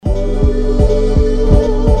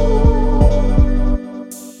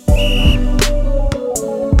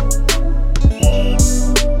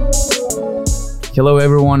Hello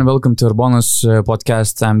everyone, welcome to Urbanus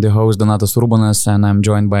podcast. I'm the host Donatas Urbanas and I'm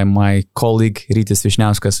joined by my colleague Rytis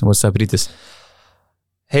Vyšniauskas. What's up, Rytis?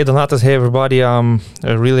 Hey Donatas, hey everybody. I'm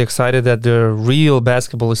really excited that the real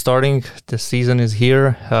basketball is starting. The season is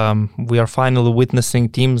here. We are finally witnessing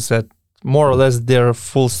teams that more or less their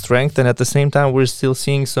full strength, and at the same time we're still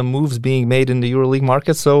seeing some moves being made in the EuroLeague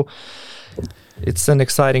market. So it's an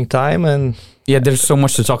exciting time, and yeah, there's so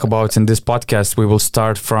much to talk about in this podcast. We will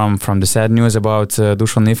start from the sad news about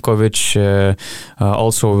Dušan Ivković.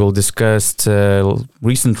 Also, we'll discuss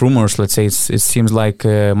recent rumors. Let's say it seems like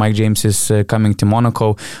Mike James is coming to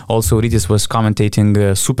Monaco. Also, Rytis was commentating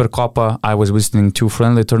Supercopa. I was visiting 2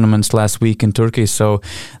 friendly tournaments last week in Turkey. So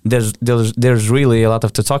there's really a lot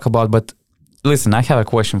to talk about. But listen, I have a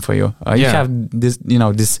question for you. You have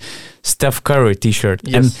this Steph Curry T-shirt,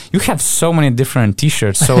 yes. And you have so many different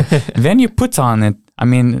T-shirts. So when you put on it, I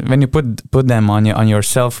mean, when you put them on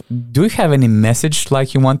yourself, do you have any message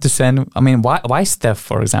like you want to send? I mean, why Steph,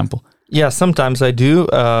 for example? Yeah, sometimes I do,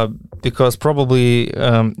 because probably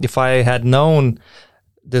if I had known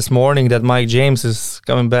this morning that Mike James is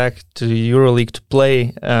coming back to EuroLeague to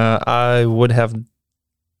play, I would have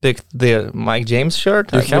picked the Mike James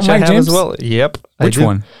shirt, which I have as well. Yep. Which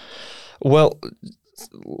one? Well,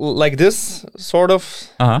 like this, sort of.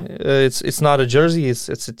 Uh-huh. It's not a jersey. It's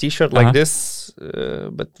a T-shirt like this,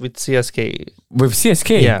 but with CSK. With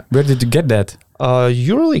CSK? Yeah. Where did you get that?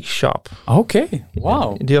 EuroLeague shop. Okay.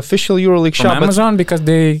 Wow. The official EuroLeague from shop. From Amazon, because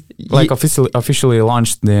they officially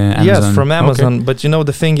launched the Amazon. Yes, from Amazon. Okay. But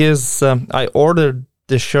the thing is, I ordered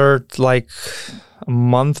the shirt like a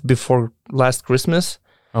month before last Christmas.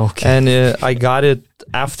 Okay. And I got it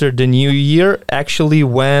after the new year, actually,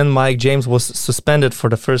 when Mike James was suspended for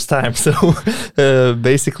the first time. So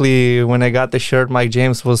basically, when I got the shirt, Mike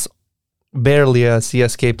James was barely a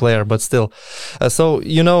CSK player, but still. So,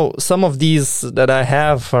 some of these that I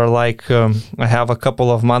have are like, I have a couple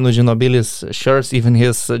of Manu Ginobili's shirts, even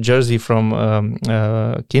his jersey from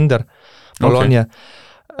Kinder, Bologna,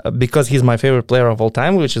 because he's my favorite player of all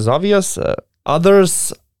time, which is obvious.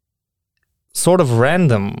 Others, sort of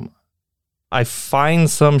random. I find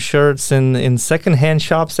some shirts in secondhand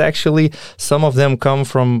shops, actually. Some of them come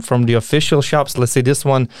from the official shops. Let's say this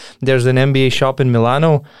one, there's an NBA shop in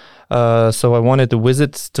Milano. So I wanted to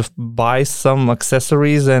visit to buy some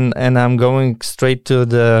accessories, and I'm going straight to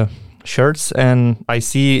the shirts, and I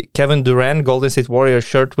see Kevin Durant Golden State Warriors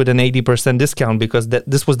shirt with an 80% discount, because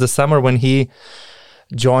this was the summer when he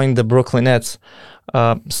joined the Brooklyn Nets.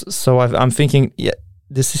 So I'm thinking, yeah,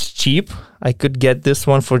 this is cheap. I could get this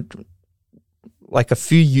one for like a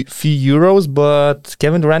few euros, but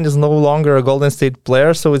Kevin Durant is no longer a Golden State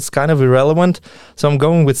player, so it's kind of irrelevant. So I'm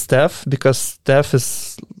going with Steph, because Steph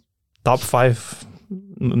is top 5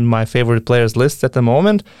 my favorite players list at the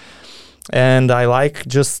moment, and I like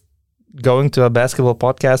just going to a basketball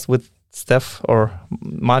podcast with Steph or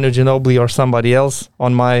Manu Ginobili or somebody else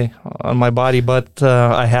on my body. But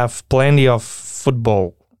I have plenty of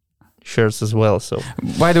football shirts as well. So,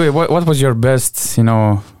 by the way, what was your best,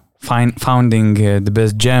 finding the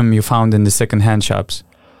best gem you found in the second-hand shops?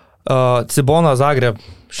 Cibona Zagreb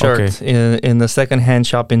shirt in the second-hand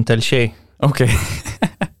shop in Telšiai. Okay.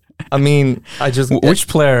 I mean, I just which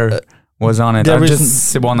player was on it? There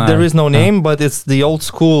is no name, but it's the old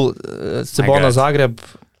school Cibona Zagreb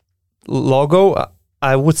logo.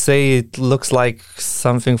 I would say it looks like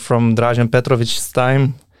something from Dražen Petrovic's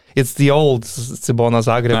time. It's the old Cibona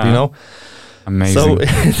Zagreb, Amazing. So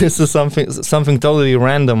this is something totally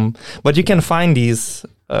random, but you can find these.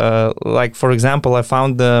 Like, for example, I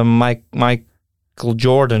found the Michael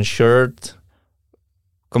Jordan shirt,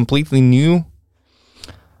 completely new,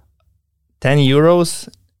 10 euros.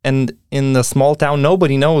 And in a small town,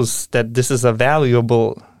 nobody knows that this is a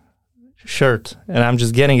valuable shirt. And I'm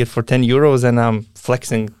just getting it for 10 euros and I'm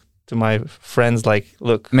flexing to my friends, like,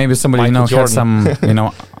 look. Maybe somebody had some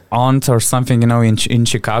aunt or something in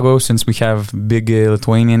Chicago, since we have big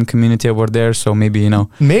Lithuanian community over there. So maybe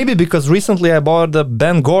maybe because recently I bought the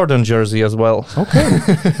Ben Gordon jersey as well. Okay.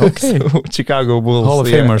 So, Chicago Bulls, Hall of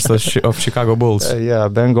Famers of Chicago Bulls. Yeah,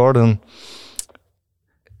 Ben Gordon.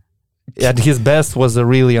 At his best was a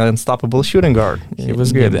really unstoppable shooting guard. He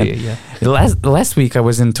was good. NBA, Last week I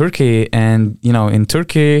was in Turkey, and in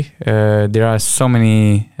Turkey there are so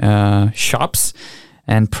many shops,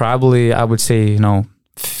 and probably I would say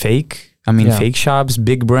fake shops,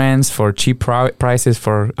 big brands for cheap prices,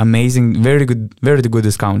 for amazing, very good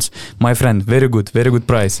discounts. My friend, very good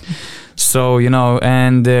price. So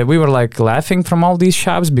and we were like laughing from all these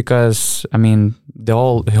shops, because the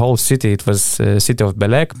whole city. It was city of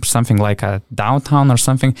Belek, something like a downtown or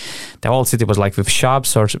something. The whole city was like with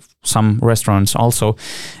shops or some restaurants also,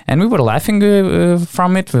 and we were laughing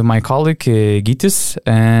from it with my colleague Gitis.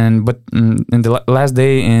 But in the last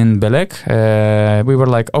day in Belek, we were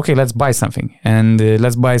like, okay, let's buy something, and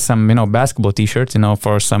let's buy some basketball T-shirts,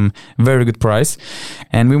 for some very good price,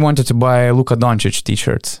 and we wanted to buy Luka Doncic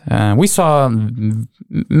T-shirts. We saw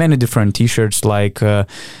many different T-shirts like.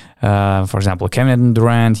 For example, Kevin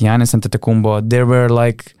Durant, Giannis Antetokounmpo. There were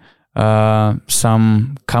like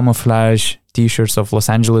some camouflage T-shirts of Los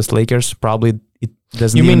Angeles Lakers. Probably it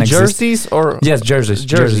doesn't You even mean exist. jerseys or Yes, jerseys.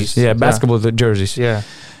 Jerseys. Yeah, basketball jerseys. Yeah.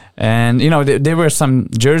 And there were some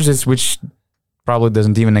jerseys which probably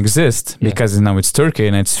doesn't even exist because it's Turkey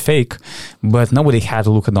and it's fake. But nobody had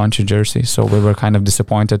a Luka Doncic jersey, so we were kind of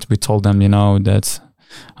disappointed. We told them, that.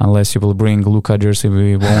 Unless you will bring Luka jersey,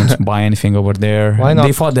 we won't buy anything over there. Why not?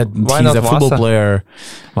 They thought that he's a football player.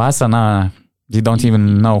 Vasa, nah, you don't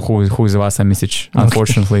even know who is Vasa Misic,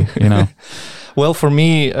 unfortunately. Well, for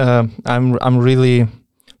me, I'm really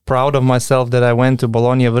proud of myself that I went to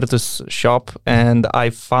Bologna Virtus shop and I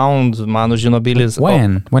found Manu Ginobili's.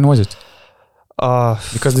 When was it?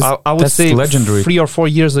 Because I would say legendary. 3 or 4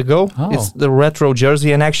 years ago. Oh. It's the retro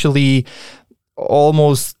jersey, and actually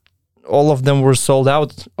almost all of them were sold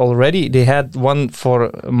out already. They had one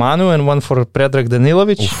for Manu and one for Predrag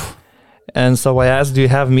Danilovic. Oof. And so I asked, do you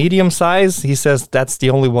have medium size? He says, that's the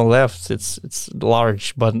only one left. It's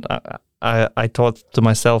large. But I thought to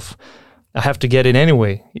myself, I have to get it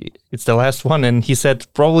anyway. It's the last one. And he said,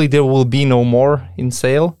 probably there will be no more in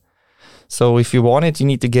sale. So if you want it, you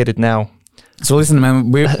need to get it now. So listen,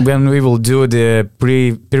 man, when we will do the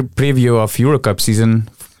preview of Eurocup season,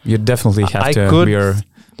 you definitely have to wear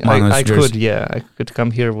Manu's jersey. I could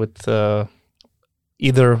come here with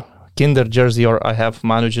either Kinder jersey or I have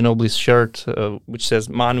Manu Ginobili's shirt, which says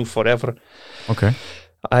Manu Forever. Okay.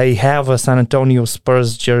 I have a San Antonio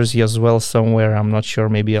Spurs jersey as well somewhere. I'm not sure.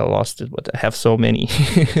 Maybe I lost it, but I have so many.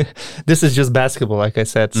 This is just basketball, like I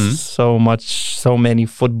said. Mm-hmm. So many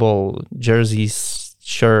football jerseys,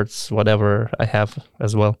 shirts, whatever I have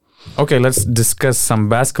as well. Okay, let's discuss some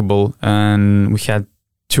basketball. And we had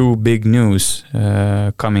two big news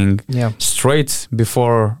coming straight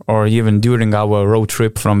before or even during our road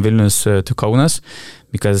trip from Vilnius to Kaunas,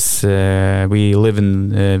 because we live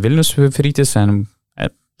in Vilnius with Rytis, and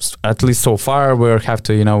at least so far we have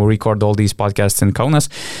to record all these podcasts in Kaunas.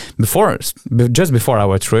 Just before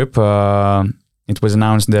our trip, it was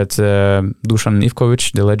announced that Dusan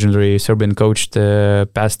Ivkovic, the legendary Serbian coach,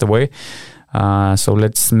 passed away. So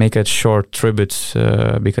let's make a short tribute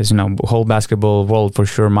because whole basketball world for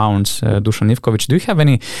sure mounts Dusan Ivkovic. Do you have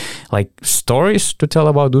any stories to tell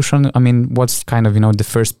about Dusan? I mean, what's kind of the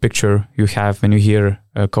first picture you have when you hear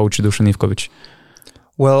coach Dusan Ivkovic?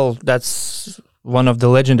 Well, that's one of the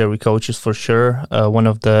legendary coaches for sure. One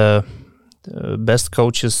of the best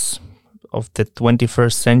coaches of the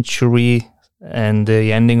 21st century and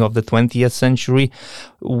the ending of the 20th century.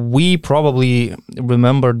 We probably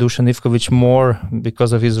remember Dusan Ivkovic more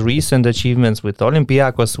because of his recent achievements with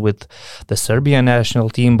Olympiacos, with the Serbian national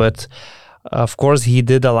team, but of course he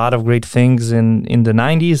did a lot of great things in the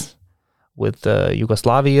 90s with the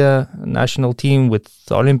Yugoslavia national team, with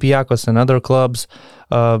Olympiacos and other clubs.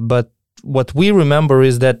 But what we remember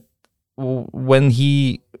is that when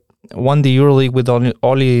he won the EuroLeague with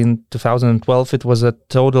Oli in 2012, it was a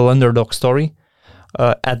total underdog story.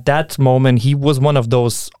 At that moment, he was one of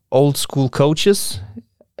those old school coaches,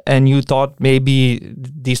 and you thought maybe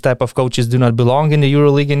these type of coaches do not belong in the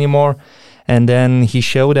EuroLeague anymore. And then he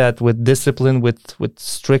showed that with discipline, with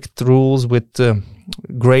strict rules, with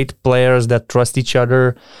great players that trust each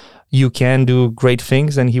other, you can do great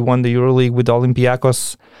things. And he won the EuroLeague with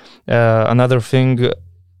Olympiacos. Another thing,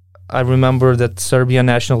 I remember that Serbian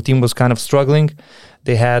national team was kind of struggling.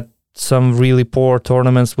 They had some really poor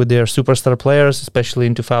tournaments with their superstar players, especially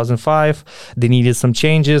in 2005. They needed some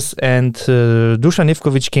changes, and Dusan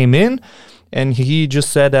Ivkovic came in, and he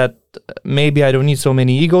just said that maybe I don't need so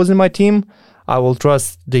many egos in my team. I will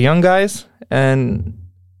trust the young guys. And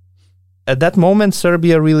at that moment,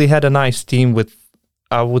 Serbia really had a nice team with,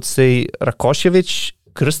 I would say, Rakošević,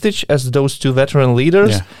 Krstic as those two veteran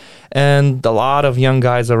leaders. Yeah. And a lot of young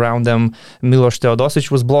guys around them. Miloš Teodosic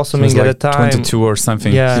was blossoming at the time. 22 or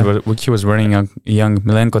something. Yeah. He was wearing a young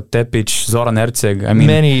Milenko Tepic, Zoran Erceg. I mean,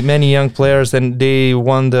 many young players, and they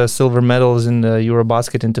won the silver medals in the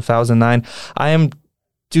Eurobasket in 2009. I am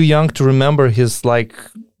too young to remember his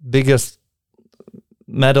biggest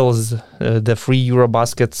medals, the 3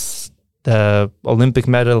 Eurobaskets, the Olympic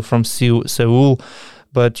medal from Seoul.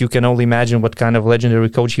 but you can only imagine what kind of legendary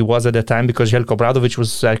coach he was at that time, because Zeljko Obradović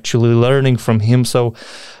was actually learning from him. So,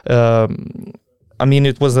 I mean,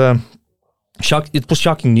 it was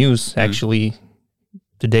shocking news actually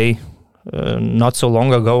today. Not so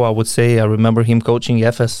long ago, I would say, I remember him coaching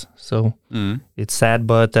Efes. So it's sad,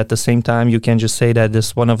 but at the same time, you can just say that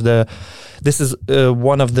this is one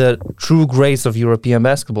of the true greats of European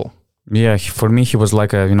basketball. Yeah, for me, he was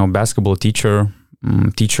like a basketball teacher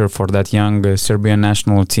for that young Serbian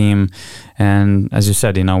national team. And as you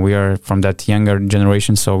said, we are from that younger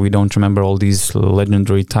generation, so we don't remember all these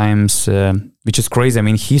legendary times, which is crazy. I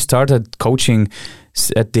mean, he started coaching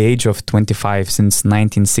at the age of 25 since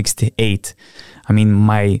 1968. I mean,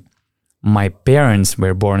 my parents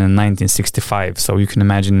were born in 1965, so you can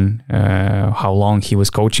imagine how long he was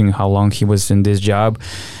coaching, how long he was in this job.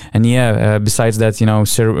 And besides that,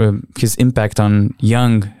 his impact on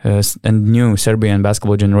young and new Serbian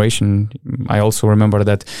basketball generation. I also remember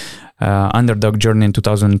that underdog journey in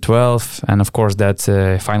 2012, and of course that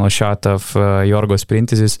final shot of Yorgos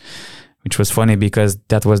Printizis, which was funny because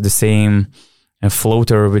that was the same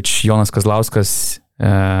floater which Jonas Kazlauskas,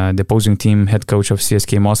 the opposing team head coach of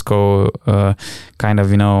CSKA Moscow, kind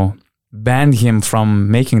of, banned him from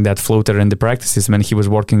making that floater in the practices when he was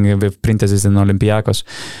working with Printezis in Olympiacos.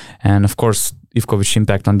 And of course, Ivkovic's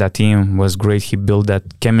impact on that team was great. He built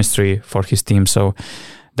that chemistry for his team. So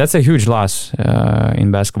that's a huge loss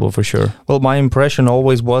in basketball for sure. Well, my impression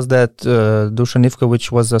always was that Dusan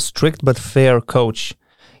Ivkovic was a strict but fair coach.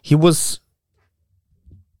 He was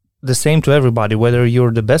the same to everybody, whether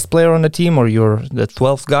you're the best player on the team or you're the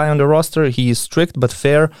 12th guy on the roster. He is strict but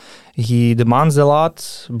fair. He demands a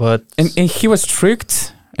lot, but... And he was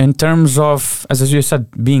strict in terms of, as you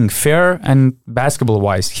said, being fair and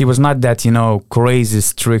basketball-wise. He was not that, crazy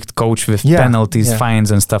strict coach with penalties,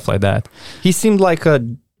 fines and stuff like that. He seemed like a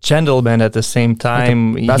gentleman at the same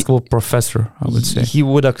time. Like a basketball professor, I would say. He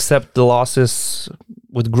would accept the losses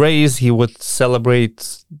with grace. He would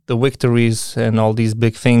celebrate the victories and all these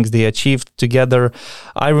big things they achieved together.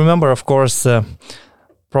 I remember, of course,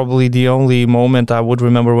 probably the only moment I would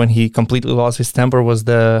remember when he completely lost his temper was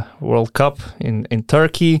the World Cup in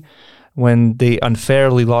Turkey, when they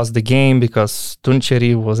unfairly lost the game because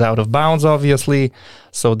Tunčeri was out of bounds, obviously.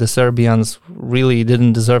 So the Serbians really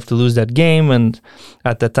didn't deserve to lose that game. And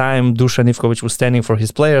at the time, Dusan Ivkovic was standing for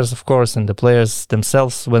his players, of course, and the players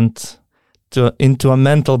themselves went into a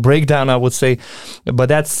mental breakdown, I would say. But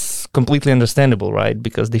that's completely understandable, right?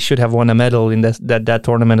 Because they should have won a medal in that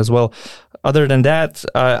tournament as well. Other than that,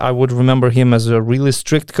 I would remember him as a really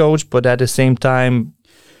strict coach, but at the same time,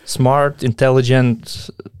 smart, intelligent,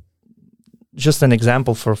 just an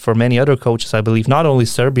example for many other coaches, I believe. Not only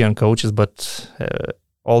Serbian coaches, but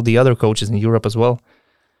all the other coaches in Europe as well.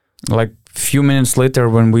 Like few minutes later,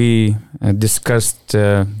 when we discussed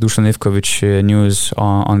Dusan Ivkovic news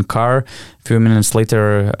on Car, a few minutes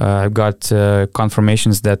later, I got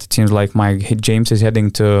confirmations that it seems like Mike James is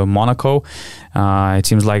heading to Monaco. It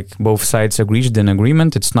seems like both sides have reached an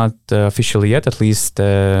agreement. It's not official yet, at least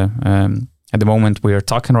at the moment we are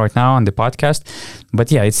talking right now on the podcast.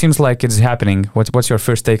 But yeah, it seems like it's happening. What's your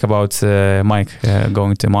first take about Mike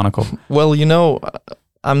going to Monaco? Well,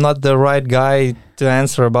 I'm not the right guy to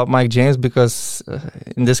answer about Mike James because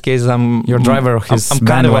in this case I'm your driver of his I'm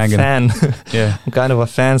kind of a fan. Yeah, I'm kind of a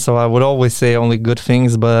fan, so I would always say only good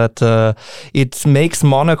things. But it makes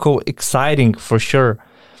Monaco exciting for sure.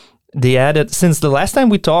 They added, since the last time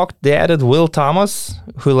we talked, they added Will Thomas,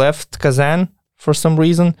 who left Kazan for some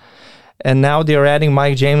reason, and now they're adding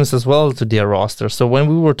Mike James as well to their roster. So when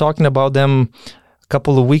we were talking about them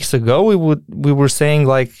couple of weeks ago, we were saying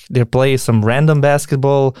like they play some random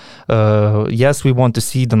basketball. Yes, we want to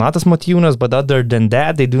see Donatas Motiejunas, but other than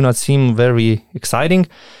that, they do not seem very exciting.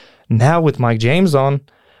 Now with Mike James on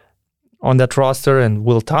that roster and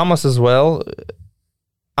Will Thomas as well,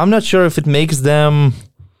 I'm not sure if it makes them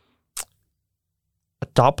a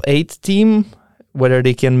top 8 team, whether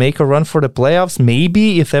they can make a run for the playoffs.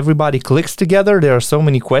 Maybe if everybody clicks together. There are so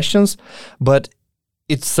many questions, but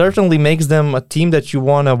it certainly makes them a team that you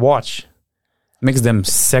want to watch. Makes them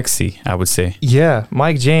sexy, I would say. Yeah,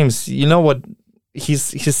 Mike James, you know what?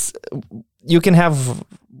 You can have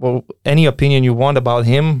any opinion you want about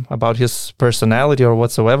him, about his personality or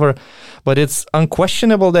whatsoever, but it's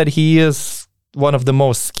unquestionable that he is one of the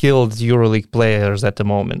most skilled EuroLeague players at the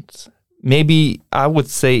moment. Maybe I would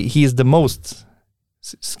say he's the most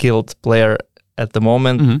skilled player at the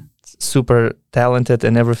moment. Mm-hmm. Super talented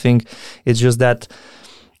and everything. It's just that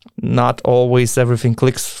not always everything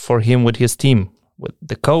clicks for him with his team, with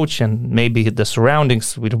the coach and maybe the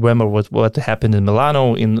surroundings. We remember what happened in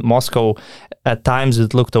Milano, in Moscow. At times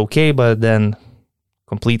it looked okay, but then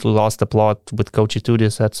completely lost the plot with Coach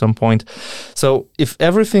Itudis at some point. So if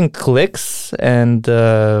everything clicks and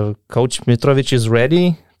Coach Mitrovic is ready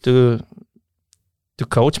to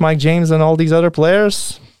coach Mike James and all these other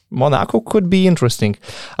players, Monaco could be interesting.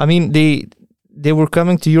 I mean, they were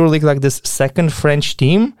coming to EuroLeague like this second French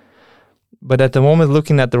team, but at the moment,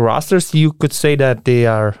 looking at the rosters, you could say that they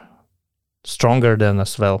are stronger than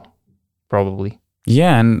as well, probably.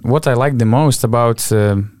 Yeah, and what I like the most about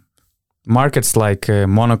markets like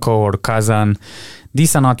Monaco or Kazan,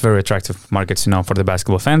 these are not very attractive markets, for the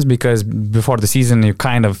basketball fans, because before the season you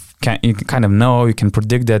kind of know, you can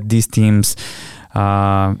predict that these teams,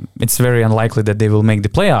 it's very unlikely that they will make the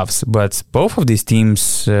playoffs. But both of these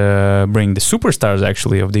teams bring the superstars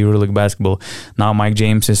actually of the EuroLeague basketball. Now Mike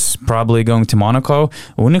James is probably going to Monaco.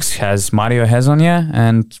 Unix has Mario Hezonja,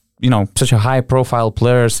 and such a high-profile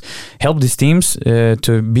players help these teams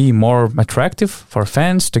to be more attractive for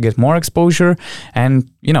fans, to get more exposure.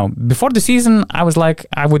 And, before the season, I was like,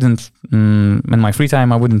 I wouldn't, in my free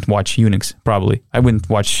time, I wouldn't watch Unix, probably. I wouldn't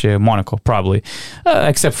watch Monaco, probably.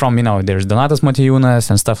 Except from, there's Donatas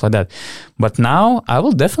Motiejunas and stuff like that. But now, I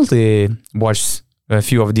will definitely watch a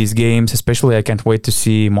few of these games, especially I can't wait to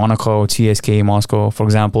see Monaco, CSKA Moscow, for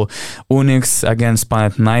example, Unix against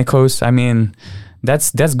Panathinaikos. I mean,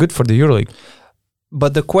 that's good for the EuroLeague.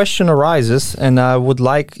 But the question arises, and I would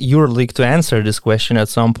like EuroLeague to answer this question at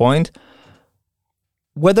some point,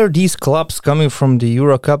 whether these clubs coming from the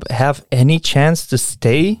Eurocup have any chance to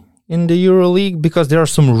stay in the EuroLeague, because there are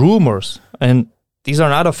some rumors, and these are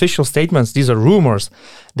not official statements, these are rumors,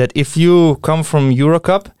 that if you come from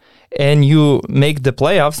Eurocup and you make the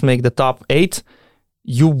playoffs, make the top 8,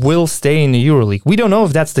 you will stay in the EuroLeague. We don't know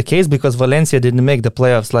if that's the case because Valencia didn't make the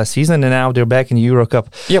playoffs last season and now they're back in the Eurocup.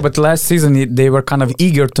 Yeah, but last season they were kind of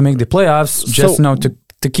eager to make the playoffs, just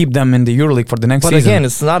to keep them in the EuroLeague for the next season. But again,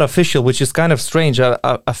 it's not official, which is kind of strange.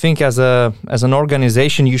 I think as an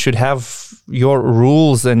organization, you should have your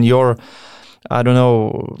rules and your,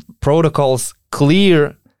 protocols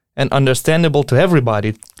clear and understandable to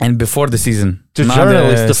everybody. And before the season. To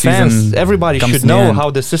journalists, the fans, everybody should know how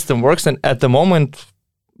the system works. And at the moment,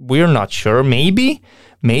 we're not sure. Maybe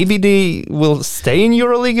they will stay in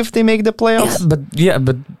EuroLeague if they make the playoffs.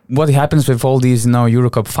 But what happens with all these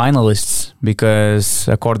Eurocup finalists? Because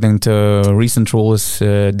according to recent rules,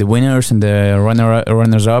 the winners and the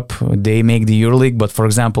runners-up, they make the EuroLeague. But for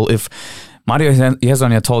example, if Mario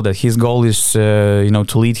Hezonja told that his goal is,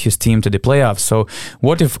 to lead his team to the playoffs. So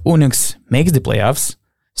what if Unix makes the playoffs,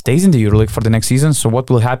 stays in the EuroLeague for the next season? So what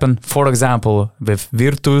will happen, for example, with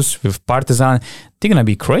Virtus, with Partizan? They're going to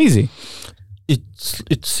be crazy.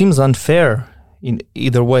 It seems unfair in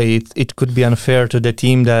either way. It could be unfair to the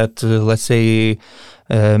team that, let's say,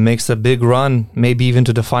 makes a big run, maybe even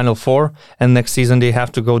to the Final Four, and next season they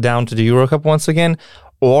have to go down to the Eurocup once again.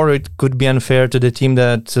 Or it could be unfair to the team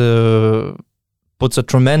that puts a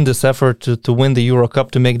tremendous effort to win the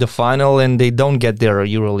Eurocup, to make the final, and they don't get their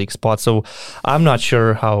EuroLeague spot. So I'm not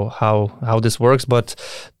sure how this works, but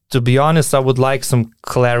to be honest, I would like some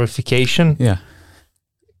clarification. Yeah,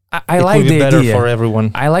 I like the better idea for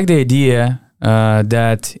everyone. I like the idea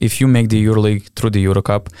that if you make the EuroLeague through the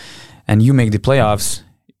Eurocup and you make the playoffs,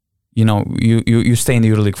 you stay in the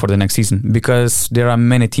EuroLeague for the next season, because there are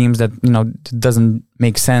many teams that it doesn't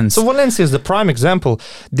make sense. So Valencia is the prime example.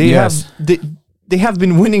 They have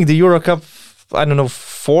been winning the Eurocup,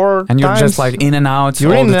 4 and you're times. Just like in and out.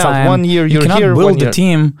 You're all in the and time. out. 1 year you're cannot here. build the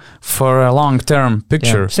team for a long-term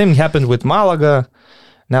picture. Yeah. Same happened with Malaga,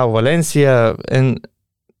 now Valencia,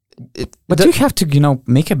 but you have to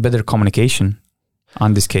make a better communication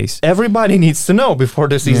on this case. Everybody needs to know before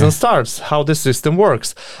the season starts how the system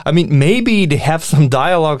works. I mean, maybe they have some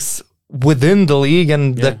dialogues within the league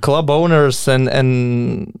and the club owners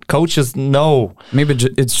and coaches know. Maybe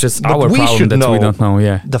it's just our problem that we don't know.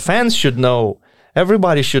 Yeah, the fans should know.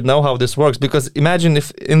 Everybody should know how this works, because imagine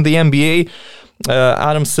if in the NBA,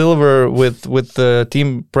 Adam Silver with the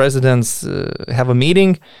team presidents have a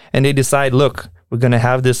meeting and they decide, look, we're going to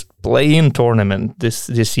have this play-in tournament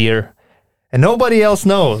this year. And nobody else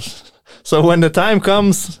knows. So when the time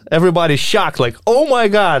comes, everybody's shocked, like, oh my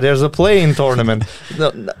God, there's a play-in tournament.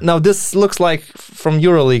 Now, this looks like, from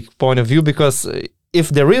EuroLeague point of view, because if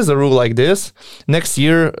there is a rule like this, next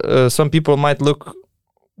year, some people might look,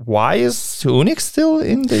 why is Unix still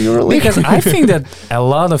in the EuroLeague? Because I think that a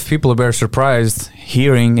lot of people were surprised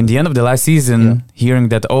hearing, in the end of the last season, hearing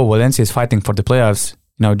that, Valencia is fighting for the playoffs,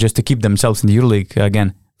 just to keep themselves in the EuroLeague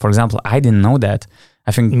again. For example, I didn't know that.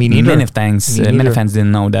 I think many fans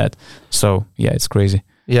didn't know that. So, yeah, it's crazy.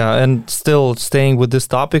 Yeah, and still staying with this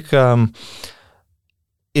topic,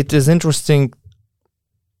 it is interesting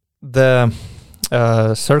the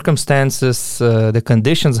circumstances, the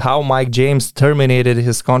conditions, how Mike James terminated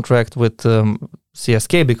his contract with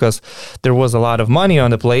CSK, because there was a lot of money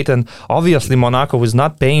on the plate, and obviously Monaco was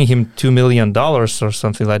not paying him $2 million or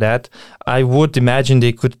something like that. I would imagine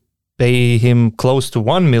they could pay him close to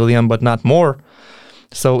 1 million, but not more.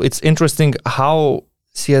 So it's interesting how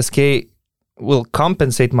CSK will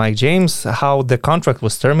compensate Mike James, how the contract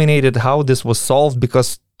was terminated, how this was solved,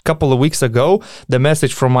 because a couple of weeks ago, the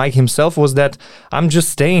message from Mike himself was that I'm just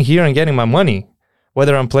staying here and getting my money.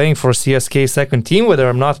 Whether I'm playing for CSK second team, whether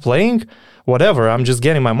I'm not playing, whatever, I'm just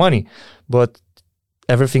getting my money. But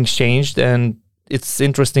everything's changed, and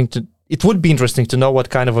it would be interesting to know what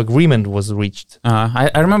kind of agreement was reached. I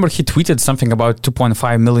remember he tweeted something about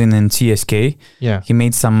 2.5 million in CSK. Yeah. He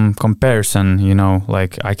made some comparison,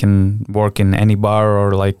 like I can work in any bar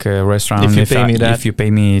or like a restaurant if you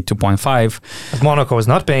pay me 2.5. But Monaco is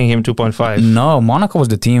not paying him 2.5. No, Monaco was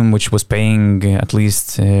the team which was paying at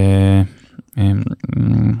least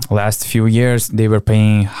last few years. They were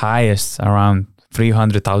paying highest around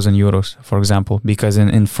 300,000 euros, for example, because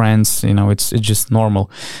in France, it's just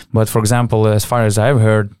normal. But for example, as far as I've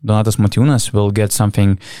heard, Donatas Motiejunas will get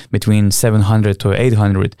something between 700 to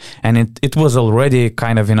 800. And it was already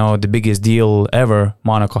kind of, the biggest deal ever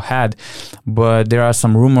Monaco had. But there are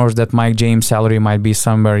some rumors that Mike James' salary might be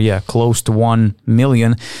somewhere, close to 1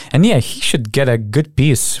 million. And he should get a good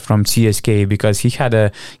piece from CSK because he had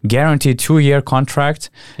a guaranteed 2-year contract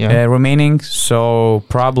remaining. So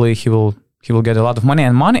probably he will get a lot of money,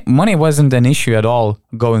 and money wasn't an issue at all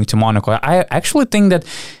going to Monaco. I actually think that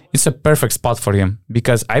it's a perfect spot for him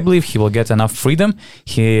because I believe he will get enough freedom.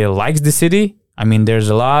 He likes the city. I mean, there's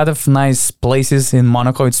a lot of nice places in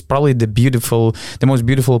Monaco. It's probably the most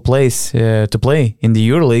beautiful place to play in the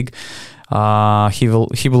EuroLeague.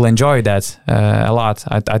 He will enjoy that a lot,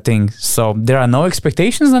 I think. So there are no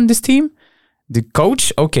expectations on this team. The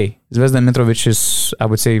coach, okay, Zvezdan Mitrovic is, I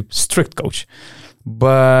would say, strict coach.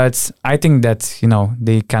 But I think that,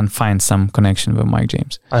 they can find some connection with Mike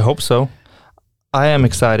James. I hope so. I am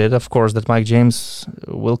excited, of course, that Mike James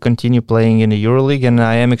will continue playing in the EuroLeague, and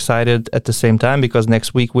I am excited at the same time because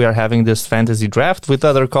next week we are having this fantasy draft with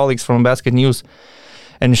other colleagues from Basket News.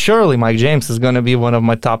 And surely Mike James is going to be one of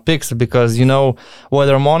my top picks because,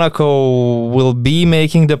 whether Monaco will be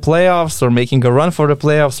making the playoffs or making a run for the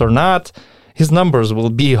playoffs or not, his numbers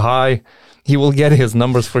will be high. He will get his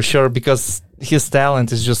numbers for sure because his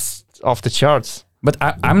talent is just off the charts. But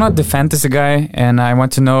I'm not the fantasy guy, and I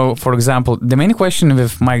want to know, for example, the main question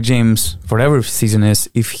with Mike James for every season is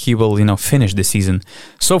if he will, finish the season.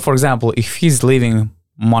 So, for example, if he's leaving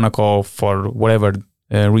Monaco for whatever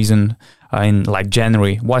reason in like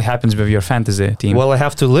January, what happens with your fantasy team? Well, I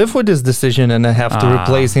have to live with this decision, and I have to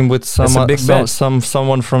replace him with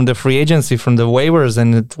someone from the free agency, from the waivers,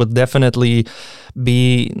 and it would definitely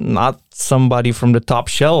be not somebody from the top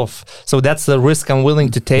shelf. So that's the risk I'm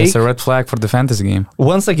willing to take. It's a red flag for the fantasy game.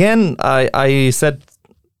 Once again, I said,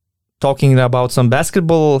 talking about some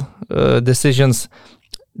basketball decisions,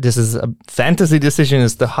 this is a fantasy decision.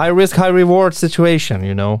 It's the high risk, high reward situation,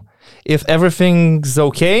 If everything's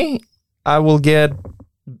okay, I will get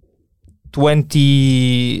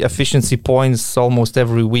 20 efficiency points almost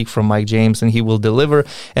every week from Mike James, and he will deliver.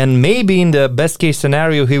 And maybe in the best case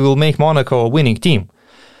scenario, he will make Monaco a winning team,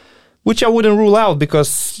 which I wouldn't rule out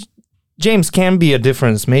because James can be a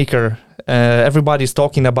difference maker. Everybody's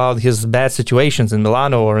talking about his bad situations in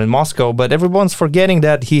Milano or in Moscow, but everyone's forgetting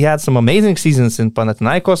that he had some amazing seasons in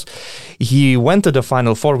Panathinaikos. He went to the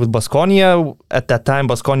Final Four with Baskonia. At that time,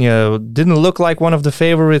 Baskonia didn't look like one of the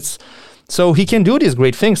favorites. So he can do these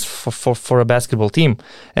great things for a basketball team,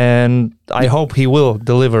 and I hope he will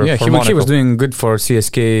deliver for Monaco. He was doing good for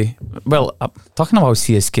CSK. Well, talking about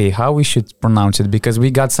CSK, how we should pronounce it, because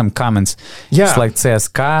we got some comments. Yeah. It's like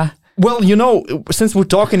CSK. Well, since we're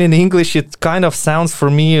talking in English, it kind of sounds for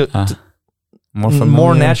me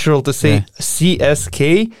more natural to say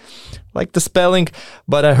CSK, like the spelling.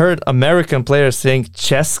 But I heard American players saying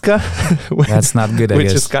Česka. That's not good, I guess.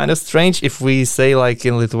 Which is kind of strange. If we say like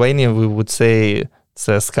in Lithuania, we would say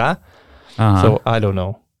CSKA. So I don't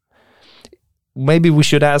know. Maybe we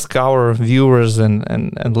should ask our viewers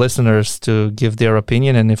and listeners to give their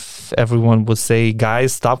opinion. And if everyone would say,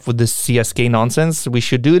 guys, stop with this CSK nonsense, we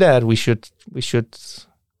should do that. We should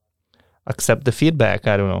accept the feedback.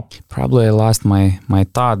 I don't know. Probably I lost my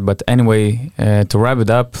thought. But anyway, to wrap it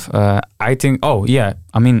up, I think,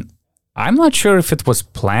 I'm not sure if it was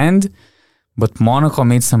planned, but Monaco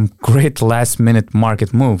made some great last-minute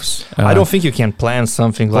market moves. I don't think you can plan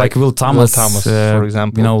something like Will Thomas, for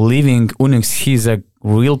example. Leaving Unix, he's a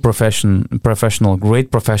real professional,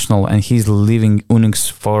 great professional, and he's leaving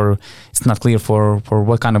Unix for, it's not clear for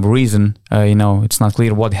what kind of reason. It's not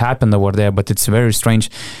clear what happened over there, but it's very strange.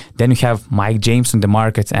 Then you have Mike James in the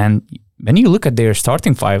market, and when you look at their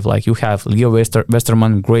starting five, like you have Leo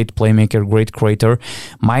Westerman, great playmaker, great creator,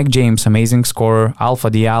 Mike James, amazing scorer,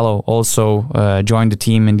 Alpha Diallo also joined the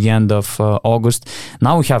team in the end of August.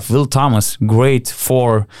 Now we have Will Thomas, great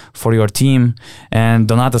for your team, and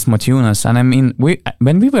Donatas Motiejunas. And I mean,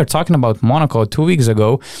 when we were talking about Monaco 2 weeks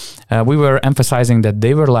ago, we were emphasizing that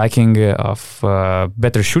they were lacking of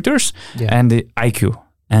better shooters and the IQ.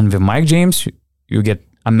 And with Mike James, you get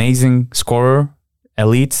amazing scorer,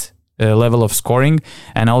 elite level of scoring,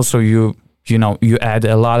 and also you add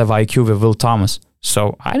a lot of IQ with Will Thomas.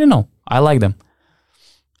 So I don't know, I like them.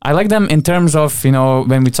 I like them in terms of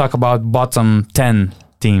when we talk about bottom 10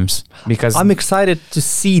 teams, because I'm excited to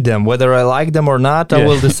see them. Whether I like them or not, I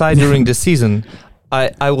will decide during the season.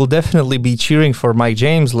 I will definitely be cheering for Mike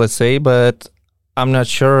James, let's say, but I'm not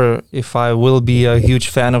sure if I will be a huge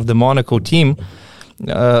fan of the Monaco team.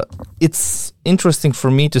 It's interesting for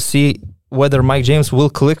me to see whether Mike James will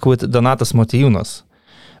click with Donatas Motiejunas,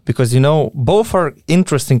 because both are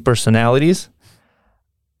interesting personalities.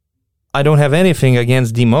 I don't have anything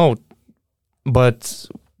against Demo, but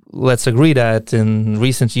let's agree that in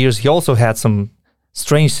recent years he also had some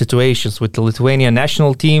strange situations with the Lithuanian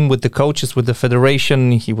national team, with the coaches, with the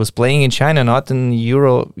federation. He was playing in China, not in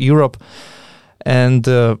Europe, and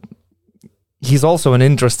he's also an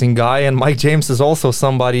interesting guy. And Mike James is also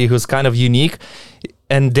somebody who's kind of unique.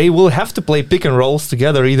 And they will have to play pick and rolls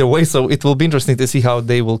together either way, so it will be interesting to see how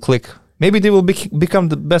they will click. Maybe they will become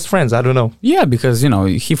the best friends, I don't know. Yeah, because,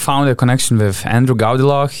 he found a connection with Andrew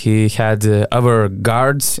Gaudiloch. He had other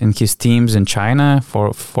guards in his teams in China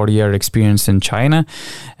for 4-year experience in China.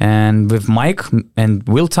 And with Mike and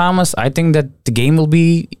Will Thomas, I think that the game will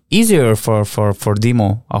be easier for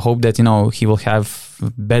Demo. I hope that, he will have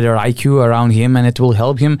better IQ around him and it will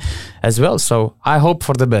help him as well. So I hope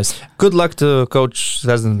for the best. Good luck to Coach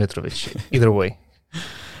Zvezdan Mitrovic, either way.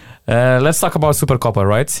 Let's talk about Supercopa,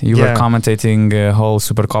 right? You were commentating the whole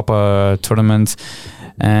Supercopa tournament,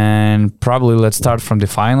 and probably let's start from the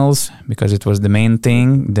finals, because it was the main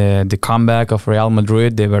thing, the comeback of Real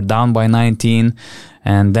Madrid. They were down by 19,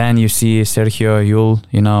 and then you see Sergio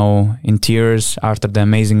Llull, in tears after the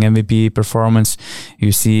amazing MVP performance.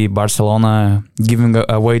 You see Barcelona giving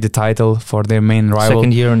away the title for their main rival.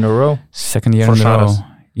 Second year in a row.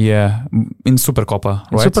 Yeah, in Supercopa,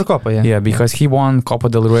 right? In Supercopa, yeah. Yeah, because he won Copa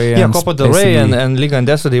del Rey. Yeah, Copa del Rey and Liga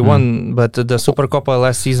Endesa they won, but the Supercopa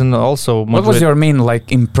last season also. What was your main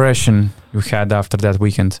impression you had after that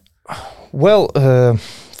weekend? Well,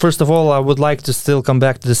 first of all, I would like to still come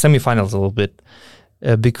back to the semifinals a little bit,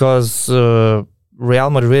 because Real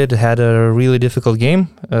Madrid had a really difficult game.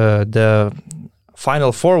 The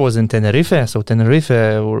Final Four was in Tenerife, so Tenerife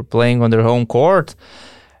were playing on their home court.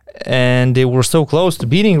 And they were so close to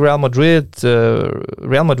beating Real Madrid.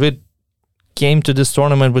 Real Madrid came to this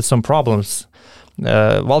tournament with some problems.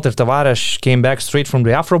 Walter Tavares came back straight from the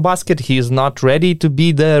Afrobasket. He is not ready to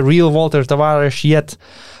be the real Walter Tavares yet.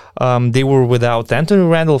 They were without Anthony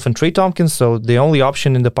Randolph and Trey Tompkins, so the only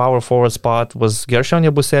option in the power forward spot was Gershon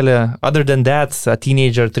Yabusele. Other than that, a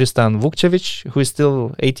teenager Tristan Vukcevic, who is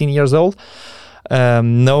still 18 years old.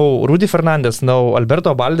 No Rudy Fernandez, no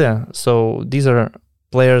Alberto Balde. So these are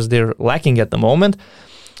players they're lacking at the moment.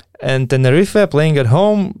 And Tenerife playing at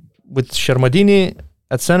home with Shermadini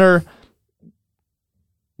at center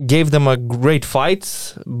gave them a great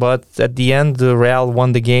fight, but at the end Real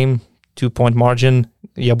won the game, 2-point margin.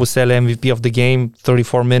 Yabusele MVP of the game,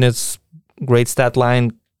 34 minutes, great stat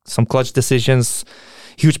line, some clutch decisions,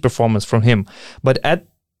 huge performance from him. But at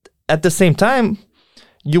the same time,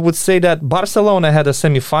 you would say that Barcelona had a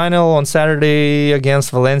semi-final on Saturday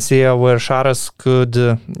against Valencia, where Charas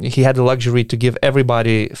he had the luxury to give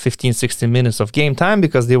everybody 15-16 minutes of game time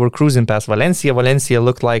because they were cruising past Valencia. Valencia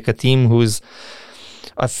looked like a team who's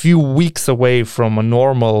a few weeks away from a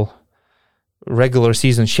normal regular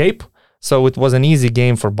season shape. So it was an easy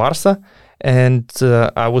game for Barca. And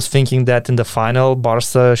I was thinking that in the final,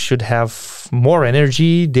 Barca should have more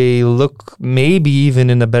energy. They look maybe even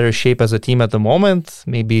in a better shape as a team at the moment,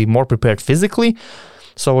 maybe more prepared physically.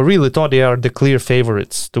 So I really thought they are the clear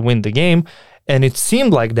favorites to win the game. And it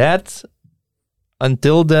seemed like that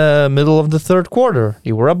until the middle of the third quarter.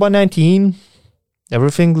 They were up by 19.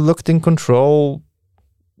 Everything looked in control.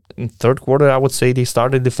 In third quarter, I would say they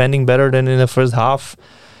started defending better than in the first half.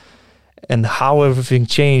 and how everything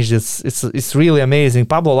changed. It's really amazing.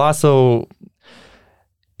 Pablo Lasso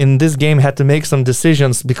in this game had to make some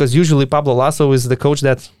decisions, because usually Pablo Lasso is the coach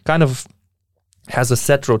that kind of has a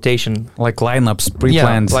set rotation, like lineups,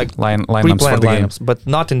 pre-planned, lineups pre-planned for the lineups, game. but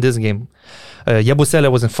not in this game.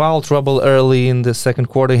 Yabusele was in foul trouble early in the second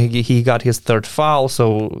quarter. He got his third foul,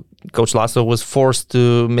 so Coach Lasso was forced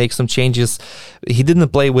to make some changes. He didn't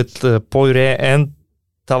play with Poire and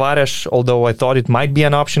Tavares, although I thought it might be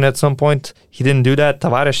an option at some point. He didn't do that.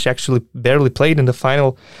 Tavares actually barely played in the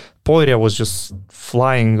final. Poire was just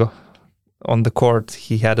flying on the court.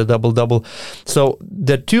 He had a double-double. So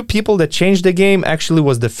the two people that changed the game actually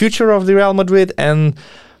was the future of the Real Madrid, and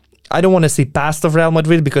I don't want to say past of Real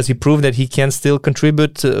Madrid, because he proved that he can still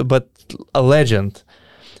contribute, but a legend.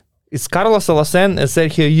 It's Carlos Alacen and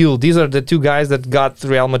Sergio Llull. These are the two guys that got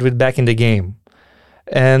Real Madrid back in the game.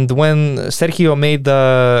 And when Sergio made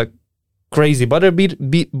the crazy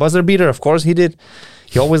buzzer beater, of course he did.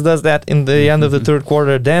 He always does that in the end of the third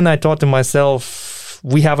quarter. Then I thought to myself,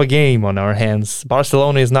 we have a game on our hands.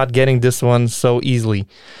 Barcelona is not getting this one so easily.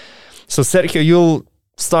 So Sergio Llull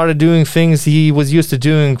started doing things he was used to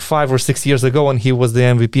doing 5 or 6 years ago when he was the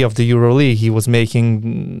MVP of the EuroLeague. He was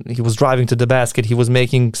driving to the basket. He was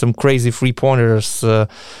making some crazy free-pointers.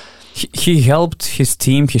 He helped his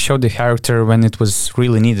team. He showed the character when it was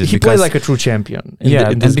really needed. He played like a true champion.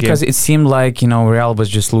 And because it seemed like, Real was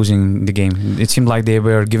just losing the game. It seemed like they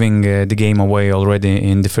were giving the game away already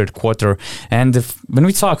in the third quarter. And when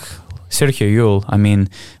we talk Sergio Llull, I mean,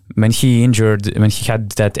 when he had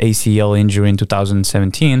that ACL injury in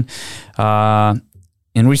 2017,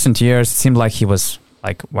 in recent years, it seemed like he was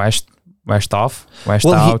like washed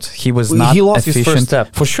out. He was not he lost efficient. His first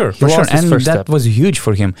step. For sure. And that was huge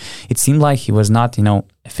for him. It seemed like he was not,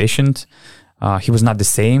 efficient. He was not the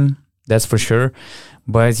same, that's for sure.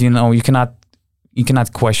 But, you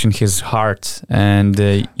cannot question his heart, and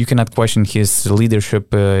you cannot question his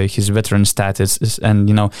leadership, his veteran status, and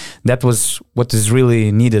that was what is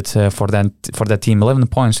really needed for that team. 11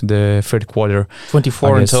 points in the third quarter,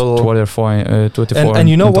 24 in total. 24 and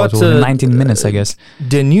you know what? Total, 19 minutes, I guess.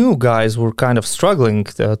 The new guys were kind of struggling.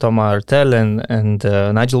 Thomas Artel and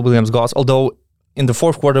Nigel Williams-Goss, although in the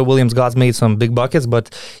fourth quarter, Williams-Goss made some big buckets,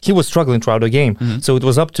 but he was struggling throughout the game. Mm-hmm. So it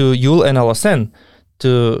was up to Llull and Alacen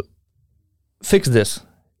to fix this,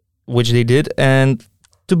 which they did. And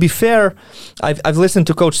to be fair, I've listened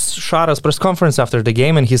to Coach Shara's press conference after the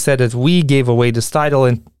game, and he said that we gave away this title,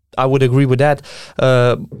 and I would agree with that.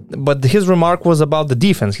 But his remark was about the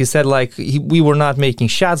defense. He said, we were not making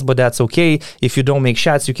shots, but that's okay. If you don't make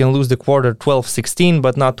shots, you can lose the quarter 12-16,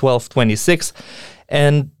 but not 12-26.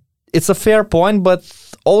 And it's a fair point, but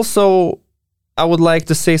also I would like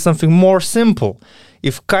to say something more simple.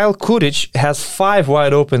 If Kyle Kuric has 5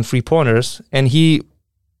 wide open three-pointers, and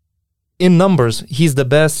in numbers, he's the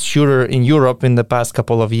best shooter in Europe in the past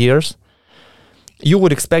couple of years, you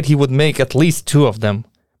would expect he would make at least 2 of them,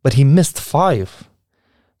 but he missed 5.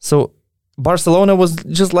 So Barcelona was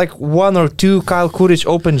just like 1 or 2 Kyle Kuric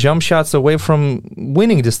open jump shots away from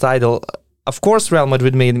winning this title. Of course, Real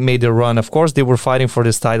Madrid made a run. Of course, they were fighting for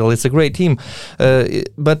this title. It's a great team.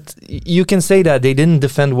 But you can say that they didn't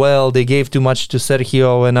defend well. They gave too much to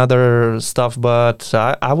Sergio and other stuff. But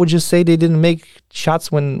I would just say they didn't make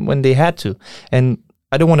shots when they had to. And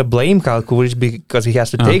I don't want to blame Kyle Kuric because he has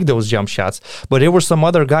to take those jump shots. But there were some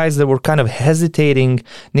other guys that were kind of hesitating.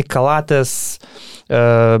 Nick Calates,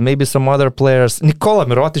 maybe some other players. Nikola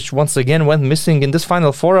Mirotic once again went missing in this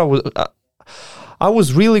Final Four. I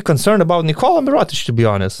was really concerned about Nikola Mirotic, to be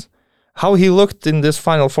honest. How he looked in this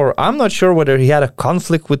Final Four. I'm not sure whether he had a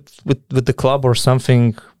conflict with the club or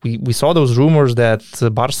something. We saw those rumors that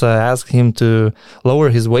Barca asked him to lower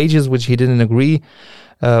his wages, which he didn't agree.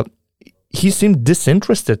 He seemed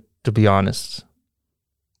disinterested, to be honest.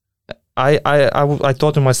 I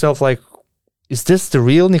thought to myself, is this the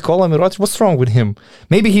real Nikola Mirotic? What's wrong with him?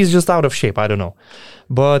 Maybe he's just out of shape. I don't know.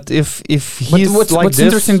 But if he's what's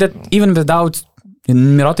interesting that even without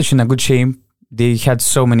Mirotic in a good shape, they had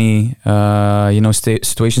so many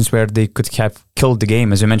situations where they could have killed the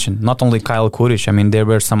game, as you mentioned. Not only Kyle Kuric. I mean, there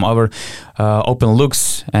were some other open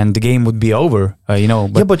looks, and the game would be over. But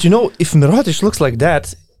if Mirotic looks like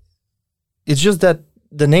that, it's just that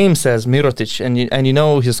the name says Mirotic, and you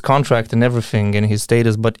know his contract and everything and his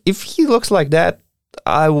status. But if he looks like that,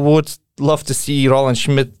 I would love to see Roland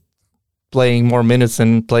Schmidt playing more minutes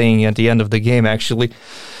and playing at the end of the game, actually,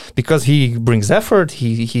 because he brings effort.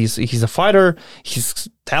 He's a fighter. He's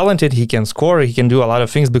talented. He can score. He can do a lot of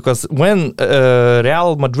things. Because when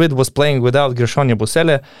Real Madrid was playing without Gershon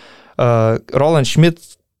Yabusele, Roland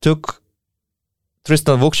Schmidt took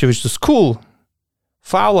Tristan Vukcevic to school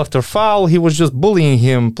foul after foul. He was just bullying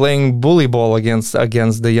him, playing bully ball against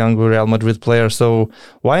the young Real Madrid player. So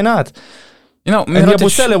why not? You know, And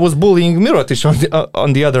Yabusele was bullying Mirotic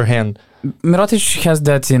on the other hand. Mirotic has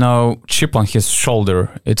that, chip on his shoulder.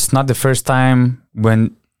 It's not the first time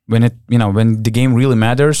when the game really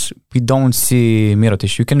matters, we don't see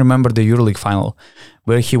Mirotic. You can remember the EuroLeague final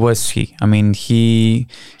where he wasn't.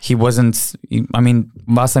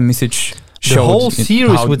 Vasa Misic showed the whole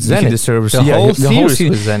series with Zenit. The whole series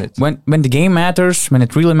with Zenit. When the game matters, when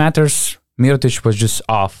it really matters, Mirotic was just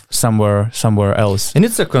off somewhere else. And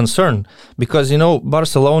it's a concern because,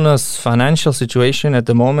 Barcelona's financial situation at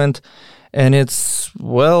the moment, and it's,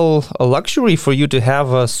 a luxury for you to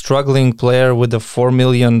have a struggling player with a $4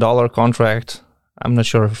 million contract. I'm not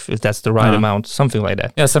sure if that's the right amount, something like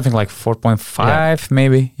that. Yeah, something like 4.5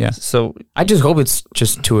 maybe. Yeah. So I just hope it's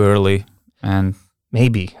just too early. And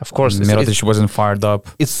maybe, of course. Mirotic wasn't fired up.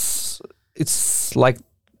 It's like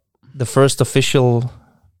the first official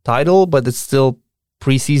title, but it's still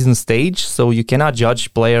preseason stage, so you cannot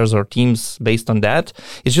judge players or teams based on that.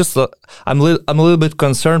 It's just I'm a little bit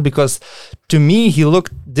concerned because to me he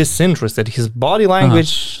looked disinterested. His body language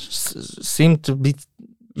seemed to be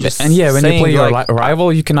when you play your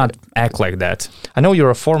rival, you cannot act like that. I know you're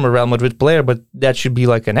a former Real Madrid player, but that should be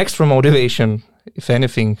like an extra motivation. If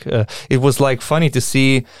anything, it was like funny to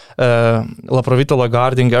see Laprovitola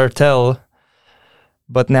guarding Ertel.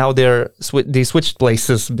 But now they switched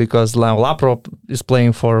places because Lapro is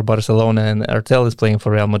playing for Barcelona and Ertel is playing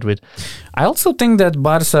for Real Madrid. I also think that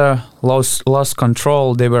Barca lost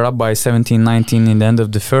control. They were up by 17-19 in the end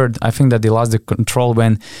of the third. I think that they lost the control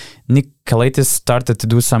when Nick Kalaitis started to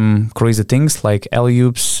do some crazy things like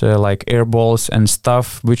alley-oops, like air balls and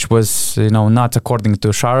stuff, which was not according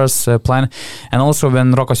to Shara's plan. And also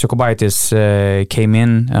when Rokos Jokubaitis came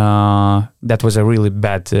in, that was a really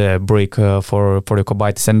bad break for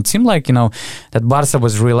Jokubaitis. And it seemed like that Barca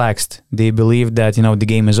was relaxed. They believed that the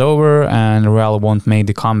game is over and Real won't make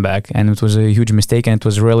the comeback. And it was a huge mistake, and it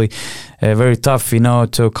was really very tough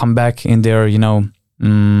to come back in their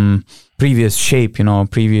previous shape,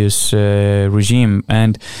 previous regime.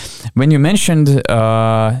 And when you mentioned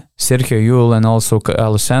Sergio Llull and also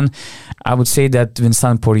Alucen, I would say that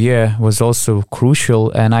Vincent Poirier was also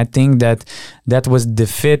crucial, and I think that was the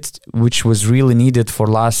fit which was really needed for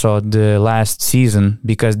Lasso the last season,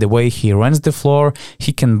 because the way he runs the floor,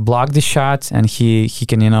 he can block the shot and he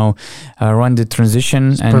can run the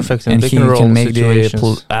transition and he can make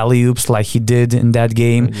the alley-oops like he did in that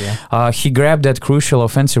game. He grabbed that crucial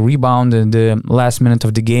offensive rebound in the last minute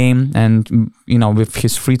of the game, and with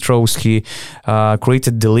his free throws he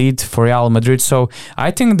created the lead for Real Madrid. So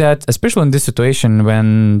I think that especially in this situation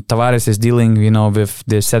when Tavares is dealing with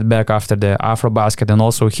the setback after the Afrobasket, and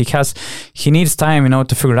also he needs time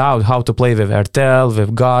to figure out how to play with Ertel,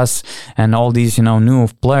 with Gus and all these new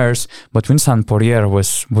players. But Vincent Poirier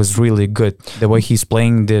was really good. The way he's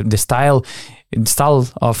playing, the style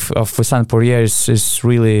of Vincent Poirier is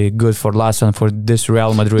really good for Lasso and for this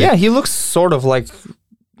Real Madrid. Yeah, he looks sort of like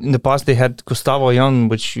in the past they had Gustavo Ayón,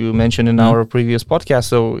 which you mentioned in our previous podcast.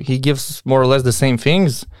 So he gives more or less the same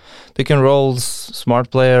things. Pick and rolls, smart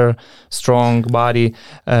player, strong body,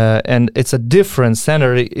 and it's a different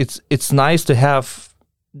center. It's nice to have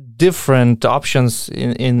different options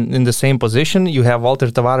in the same position. You have Walter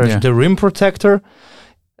Tavares, the rim protector,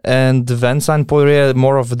 and Vincent Poirier,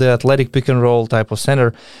 more of the athletic pick and roll type of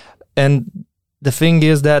center. And the thing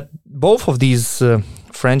is that both of these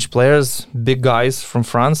French players, big guys from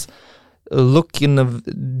France, look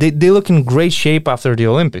in great shape after the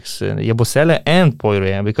Olympics. Yabusele and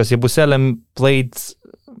Poirier, because Yabusele played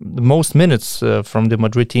the most minutes from the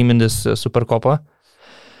Madrid team in this Supercopa,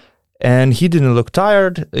 and he didn't look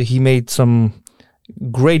tired. He made some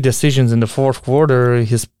great decisions in the fourth quarter.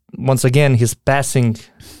 His passing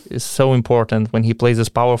is so important when he plays his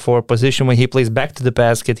power forward position. When he plays back to the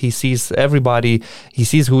basket, he sees everybody. He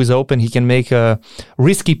sees who is open. He can make a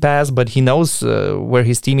risky pass, but he knows where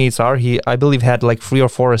his teammates are. I believe, had like 3 or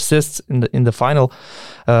 4 assists in the final.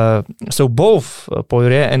 So both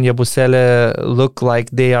Poirier and Yabusele look like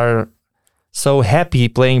they are so happy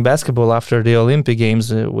playing basketball after the Olympic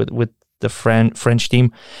Games with the French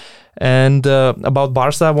team. And about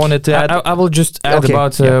Barca, I wanted to add... I will just add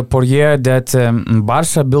about Poirier that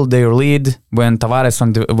Barca built their lead when Tavares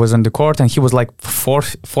was on the court, and he was like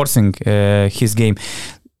forcing his game.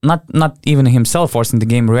 not even himself forcing the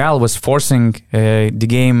game. Real was forcing the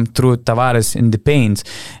game through Tavares in the paint,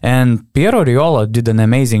 and Piero Oriola did an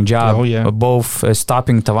amazing job of both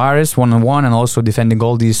stopping Tavares one-on-one and also defending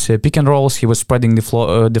all these pick and rolls. He was spreading the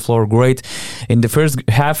floor great in the first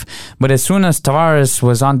half, but as soon as Tavares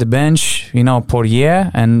was on the bench, Poirier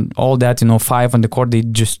and all that, 5 on the court, they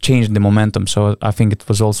just changed the momentum. So I think it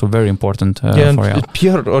was also very important for Real.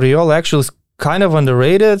 Piero Oriola actually is kind of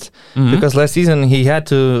underrated because last season he had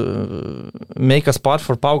to make a spot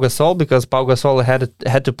for Pau Gasol because Pau Gasol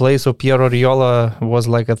had to play, so Piero Oriola was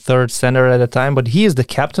like a third center at the time, but he is the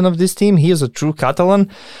captain of this team. He is a true Catalan.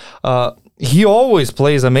 He always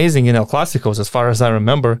plays amazing in El Clásicos as far as I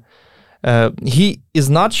remember. He is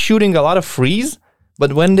not shooting a lot of frees,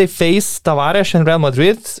 but when they face Tavares and Real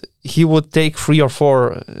Madrid, he would take 3 or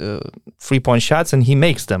 4 3-point shots and he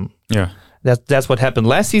makes them. Yeah. That's what happened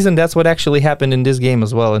last season. That's what actually happened in this game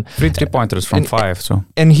as well. And 3 3-pointers from 5. So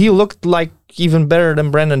and he looked like even better than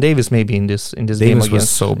Brandon Davis maybe in this game. Davis was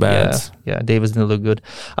so bad. Yeah, Davis didn't look good.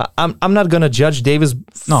 I'm not gonna judge Davis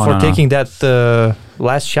for taking that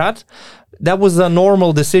last shot. That was a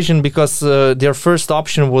normal decision because their first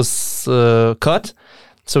option was cut.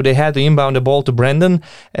 So they had to inbound the ball to Brandon.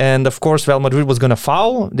 And of course, Real Madrid was going to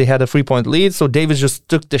foul. They had a 3-point lead. So Davis just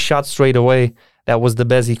took the shot straight away. That was the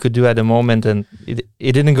best he could do at the moment. And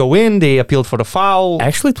it didn't go in. They appealed for the foul.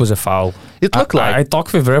 Actually, it was a foul. It looked like. I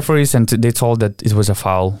talked with referees and they told that it was a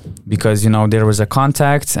foul because, there was a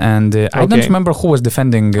contact. And I don't remember who was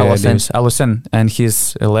defending Davis. Alucen. And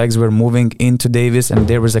his legs were moving into Davis and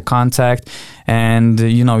there was a contact. And,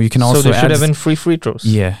 you can also So there should have been free throws.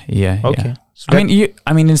 Yeah. Okay. Yeah.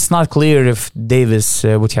 I mean, it's not clear if Davis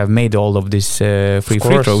would have made all of these free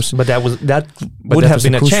throws, but that would have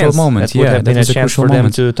been a chance. Moment. That would have been a chance for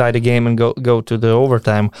them to tie the game and go to the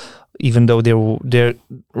overtime. Even though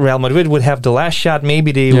Real Madrid would have the last shot,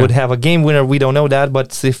 maybe they would have a game winner. We don't know that,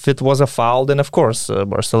 but if it was a foul, then of course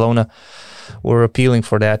Barcelona were appealing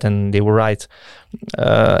for that, and they were right.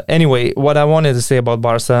 Anyway, what I wanted to say about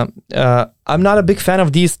Barca, I'm not a big fan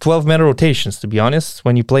of these 12-man rotations, to be honest,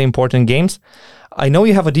 when you play important games. I know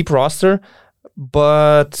you have a deep roster,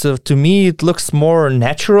 but to me it looks more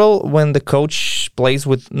natural when the coach plays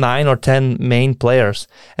with 9 or 10 main players.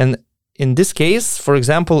 And in this case, for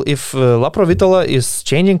example, if La Provitola is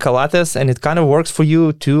changing Calates and it kind of works for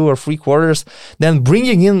you 2 or 3 quarters, then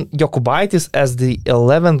bringing in Jokubaitis as the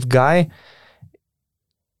 11th guy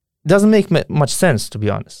doesn't make much sense, to be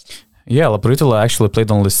honest. Yeah, La Provitola actually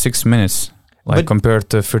played only 6 minutes, compared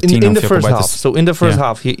to 13 in of the first half. Jokubaitis. So in the first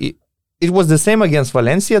half, it was the same against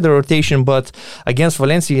Valencia, the rotation, but against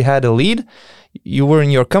Valencia you had a lead. You were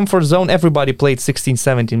in your comfort zone. Everybody played 16,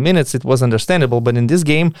 17 minutes. It was understandable. But in this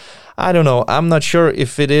game, I don't know. I'm not sure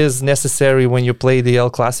if it is necessary when you play the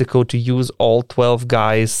El Clásico to use all 12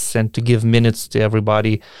 guys and to give minutes to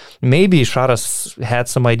everybody. Maybe Šaras had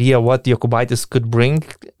some idea what Jokubaitis could bring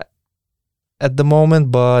at the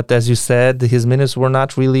moment. But as you said, his minutes were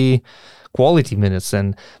not really quality minutes.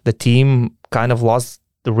 And the team kind of lost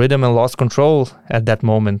the rhythm and lost control at that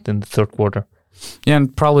moment in the third quarter. Yeah,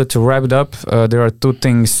 and probably to wrap it up, there are 2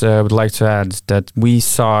 things I would like to add. That we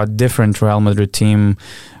saw a different Real Madrid team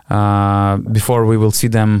before we will see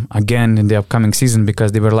them again in the upcoming season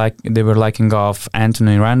because they were lacking of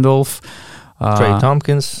Anthony Randolph, Trey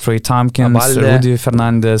Tompkins, Abalde. Rudy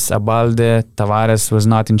Fernandez, Abalde, Tavares was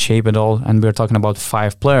not in shape at all, and we're talking about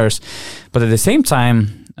 5 players. But at the same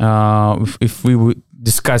time, if we would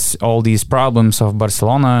discuss all these problems of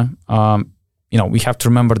Barcelona, we have to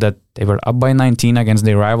remember that they were up by 19 against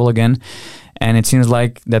their rival again, and it seems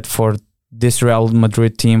like that for this Real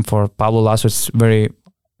Madrid team, for Pablo Lasso, it's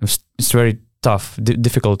very tough,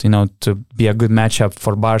 difficult, to be a good matchup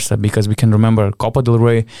for Barca because we can remember Copa del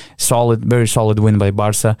Rey, very solid win by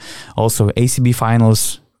Barca. Also ACB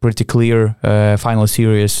finals, pretty clear final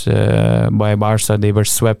series by Barca. They were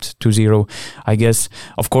swept 2-0, I guess.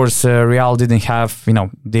 Of course, Real didn't have,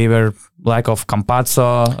 they were lack of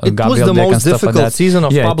Campazzo, Gabriel was the most difficult season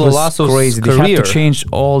of Pablo Lasso's crazy. career. They had to change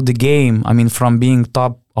all the game. I mean, from being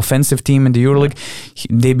top offensive team in the EuroLeague,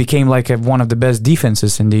 they became like one of the best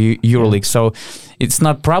defenses in the EuroLeague. So it's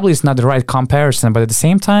not the right comparison, but at the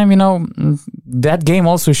same time, that game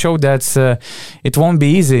also showed that it won't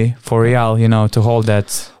be easy for Real, to hold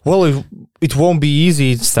that. Well, it won't be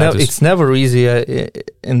easy. It's never easy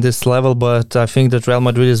in this level, but I think that Real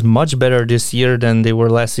Madrid is much better this year than they were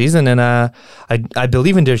last season, and I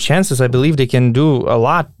believe in their chances. I believe they can do a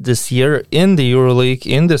lot this year in the EuroLeague,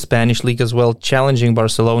 in the Spanish league as well, challenging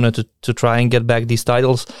Barcelona to try and get back these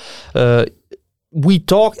titles. we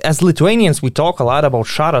talk as Lithuanians. We talk a lot about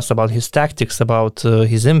Šaras, about his tactics, about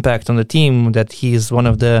his impact on the team. That he is one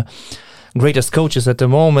of the greatest coaches at the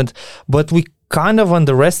moment. But we kind of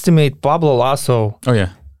underestimate Pablo Laso. Oh yeah,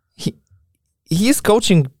 he is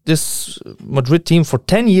coaching this Madrid team for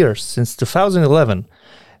 10 years since 2011.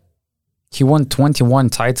 He won 21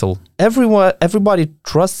 title. Everybody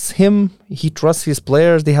trusts him. He trusts his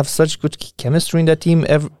players. They have such good chemistry in that team.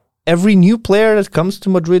 Every new player that comes to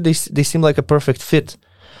Madrid, they seem like a perfect fit.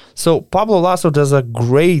 So Pablo Laso does a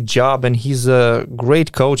great job, and he's a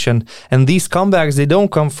great coach. And these comebacks, they don't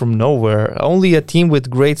come from nowhere. Only a team with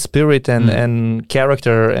great spirit and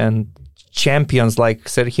character and champions like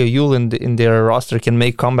Sergio Yul in their roster can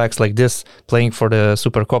make comebacks like this, playing for the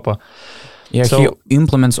Supercopa. Yeah, so he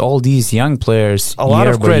implements all these young players. A lot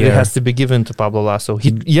of credit has to be given to Pablo Laso.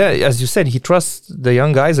 As you said, he trusts the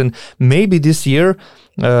young guys, and maybe this year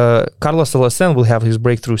Carlos Alacen will have his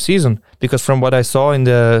breakthrough season, because from what I saw in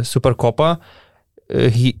the Supercopa,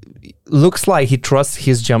 he looks like he trusts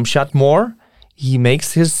his jump shot more. He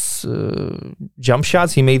makes his jump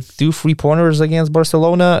shots. He made 2 3-pointers against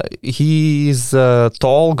Barcelona. He's a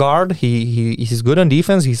tall guard. He's good on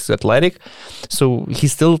defense. He's athletic. So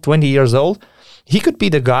he's still 20 years old. He could be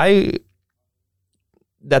the guy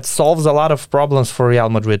that solves a lot of problems for Real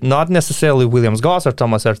Madrid. Not necessarily Williams Goss or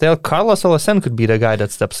Thomas Hertel. Carlos Alacen could be the guy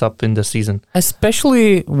that steps up in the season.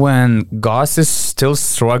 Especially when Goss is still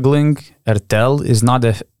struggling. Hertel is not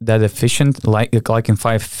that efficient. Like in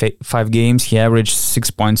five games, he averaged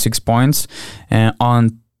 6.6 points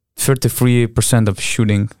on 33% of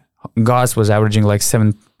shooting. Goss was averaging like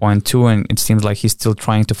 7.2, and it seems like he's still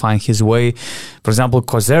trying to find his way. For example,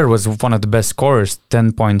 Kozer was one of the best scorers,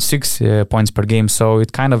 10.6 points per game. So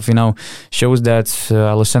it kind of, shows that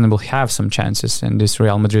Alacen will have some chances in this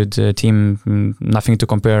Real Madrid team. Nothing to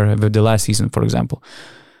compare with the last season, for example.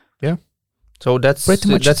 Yeah. So that's it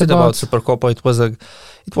about Supercopa. It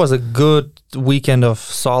was a good weekend of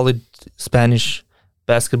solid Spanish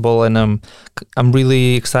basketball, and I'm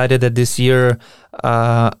really excited that this year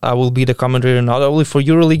I will be the commentator not only for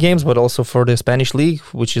EuroLeague games but also for the Spanish League,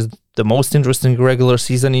 which is the most interesting regular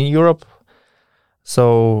season in Europe.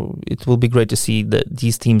 So it will be great to see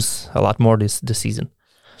these teams a lot more this season.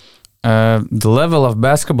 The level of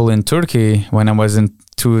basketball in Turkey when I was in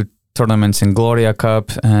 2 tournaments in Gloria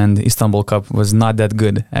Cup and Istanbul Cup was not that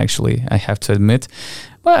good, actually, I have to admit.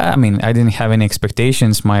 Well, I mean, I didn't have any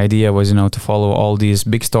expectations. My idea was, to follow all these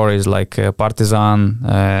big stories like Partizan.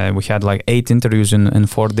 We had like 8 interviews in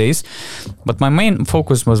 4 days. But my main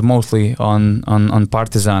focus was mostly on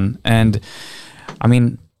Partizan. And, I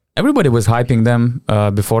mean, everybody was hyping them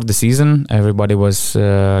before the season. Everybody was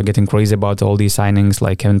getting crazy about all these signings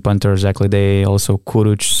like Kevin Punter, Zach Leday, also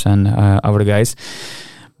Kuruc and other guys.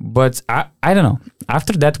 But I don't know.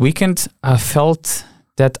 After that weekend, I felt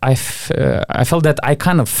that I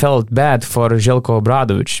kind of felt bad for Zeljko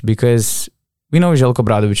Obradovic, because we know Zeljko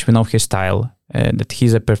Obradovic, we know his style, that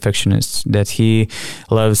he's a perfectionist, that he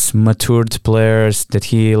loves matured players, that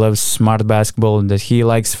he loves smart basketball, that he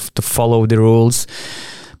likes to follow the rules.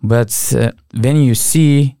 But when you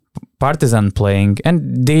see Partizan playing,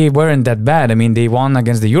 and they weren't that bad. I mean, they won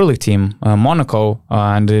against the EuroLeague team, Monaco,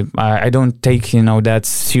 and I don't take that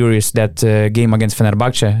serious, that game against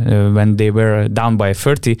Fenerbahce when they were down by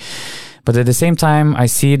 30. But at the same time, I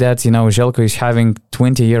see that Zeljko is having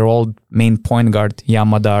 20-year-old main point guard Jan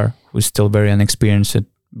Madar, who's still very inexperienced,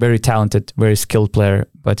 very talented, very skilled player,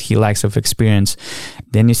 but he lacks of experience.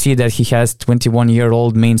 Then you see that he has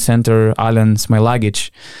 21-year-old main center Alen Smailagic,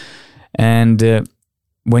 and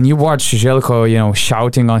when you watch Zeljko,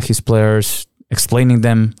 shouting on his players, explaining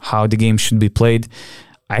them how the game should be played,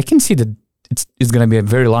 I can see that it's going to be a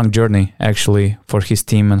very long journey, actually, for his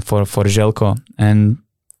team and for Zeljko. And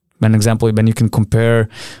when you can compare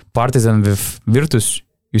Partizan with Virtus,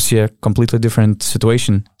 you see a completely different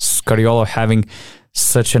situation. Scariolo having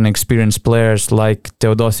such an experienced players like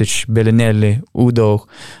Teodosic, Bellinelli, Udo,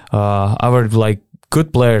 other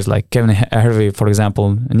good players like Kevin Hervey, for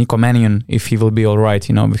example, Nico Mannion, if he will be all right,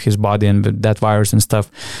 with his body and with that virus and stuff,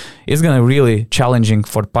 it's going to be really challenging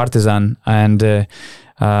for Partizan. And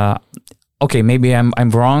okay, maybe I'm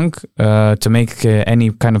wrong to make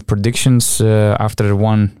any kind of predictions after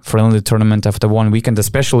one friendly tournament, after one weekend,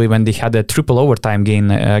 especially when they had a triple overtime game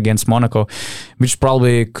against Monaco, which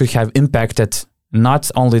probably could have impacted not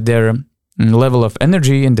only their level of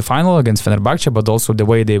energy in the final against Fenerbahce, but also the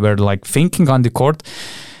way they were thinking on the court.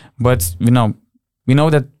 But we know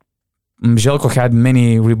that Zeljko had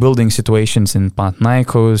many rebuilding situations in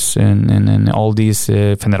Panathinaikos and all these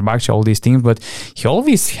Fenerbahce, all these teams, but he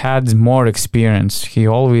always had more experience. He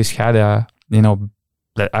always had a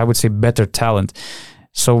I would say, better talent.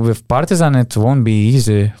 So with Partizan, it won't be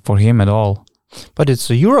easy for him at all. But it's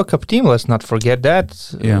a Euro Cup team. Let's not forget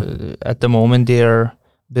that. Yeah. At the moment, they're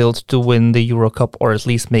built to win the Euro Cup or at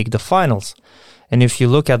least make the finals. And if you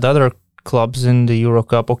look at the other clubs in the Euro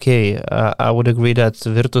Cup, I would agree that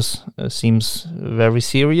Virtus seems very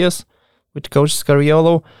serious with Coach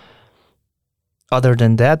Scariolo. Other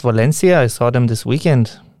than that, Valencia, I saw them this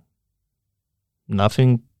weekend.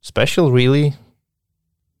 Nothing special, really.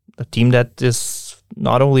 A team that is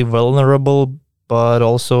not only vulnerable, but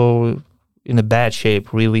also in a bad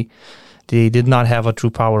shape, really. They did not have a true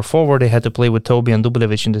power forward. They had to play with Toby and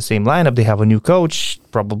Dublevic in the same lineup. They have a new coach,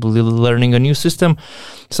 probably learning a new system.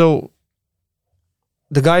 So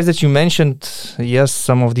the guys that you mentioned, yes,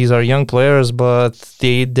 some of these are young players, but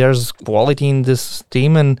there's quality in this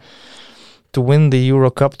team. And to win the Euro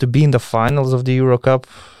Cup, to be in the finals of the Euro Cup,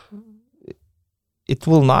 it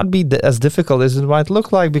will not be as difficult as it might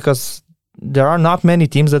look like, because there are not many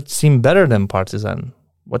teams that seem better than Partizan.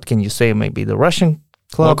 What can you say? Maybe the Russian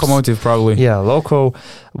clubs. Lokomotiv, probably. Yeah, Loco.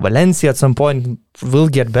 Valencia at some point will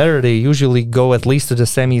get better. They usually go at least to the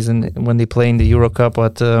semis when they play in the Euro Cup.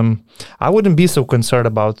 But I wouldn't be so concerned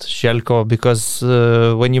about Zeljko, because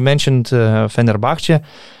when you mentioned Fenerbahce,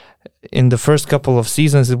 in the first couple of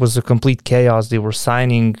seasons, it was a complete chaos. They were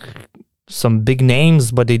signing some big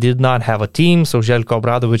names, but they did not have a team. So Zeljko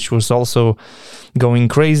Obradovic was also going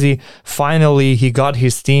crazy. Finally, he got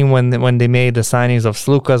his team when they made the signings of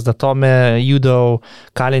Slukas, Datome, Judo,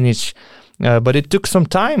 Kalinic. But it took some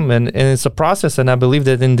time, and it's a process. And I believe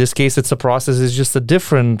that in this case, it's a process. It's just a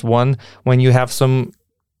different one when you have some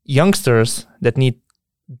youngsters that need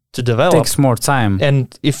to develop. It takes more time.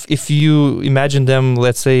 And if you imagine them,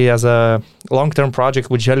 let's say, as a long-term project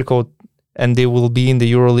with Zeljko, and they will be in the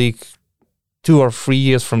EuroLeague 2 or 3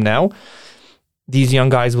 years from now, these young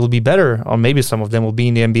guys will be better, or maybe some of them will be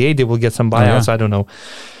in the NBA. They will get some buyouts. I don't know.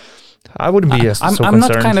 I wouldn't be so concerned. I'm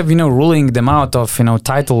not kind of ruling them out of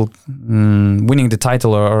title, winning the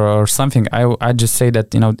title or something. I just say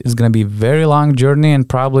that it's going to be a very long journey, and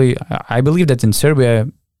probably I believe that in Serbia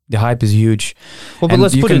the hype is huge. Well, but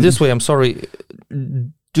let's put it this way. I'm sorry.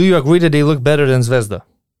 Do you agree that they look better than Zvezda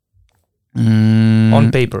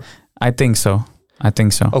on paper? I think so.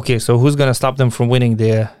 Okay, so who's going to stop them from winning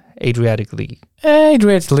the Adriatic League?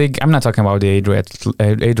 Adriatic League. I'm not talking about the Adriatic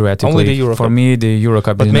Only League. the Euro For Cup. me, the Euro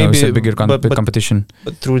Cup is a bigger competition.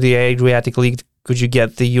 But through the Adriatic League, could you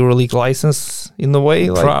get the EuroLeague license in a way,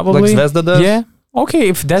 Probably. like Zvezda does? Yeah. Okay,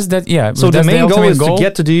 if that's that, yeah. So the main goal is to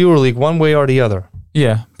get to the EuroLeague one way or the other.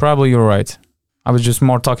 Yeah, probably you're right. I was just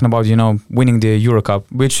more talking about, winning the Euro Cup,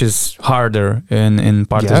 which is harder in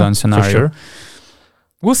Partizan scenario. For sure.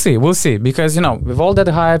 We'll see, because with all that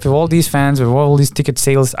hype, with all these fans, with all these ticket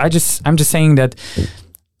sales, I'm just saying that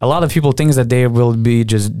a lot of people think that they will be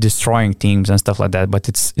just destroying teams and stuff like that, but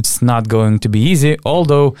it's not going to be easy.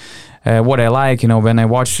 Although what I like, when I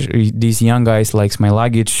watch these young guys like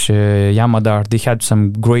Smailagic, Yamadar, they had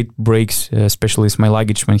some great breaks, especially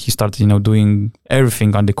Smailagic when he started, doing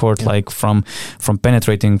everything on the court, like from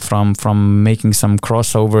penetrating, from making some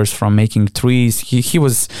crossovers, from making threes. He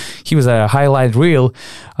was a highlight reel.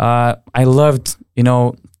 I loved,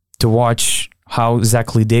 to watch how Zach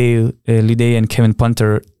Lidey and Kevin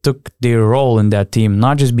Punter took their role in that team,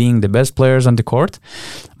 not just being the best players on the court,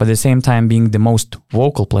 but at the same time being the most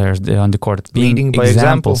vocal players on the court, being leading by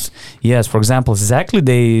examples. example. Yes, for example, Zach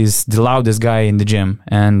Lidey is the loudest guy in the gym,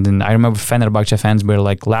 and I remember Fenerbahce fans were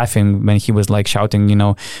like laughing when he was like shouting,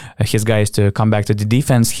 his guys to come back to the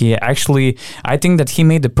defense. He actually, I think that he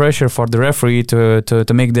made the pressure for the referee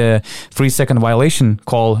to make the 3-second violation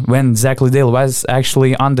call when Zach Lidey was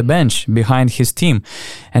actually on the bench behind his team,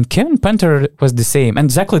 and Kevin Punter was the same, and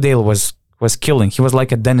Zach Lidey was killing. He was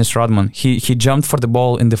like a Dennis Rodman. He jumped for the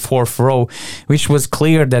ball in the 4th row, which was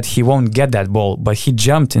clear that he won't get that ball, but he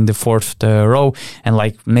jumped in the 4th row, and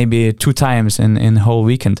like maybe 2 times in whole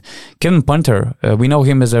weekend. Kevin Punter, we know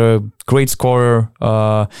him as a great scorer,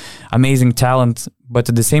 amazing talent, but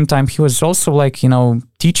at the same time he was also like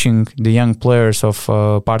teaching the young players of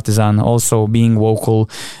Partizan, also being vocal,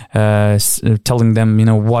 telling them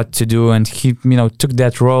what to do, and he took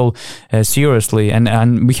that role seriously.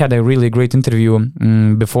 And we had a really great interview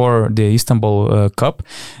before the Istanbul Cup,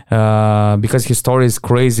 because his story is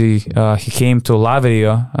crazy. He came to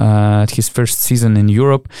Lavrio at his first season in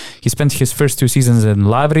Europe. He spent his first 2 seasons in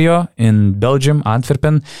Lavrio in Belgium,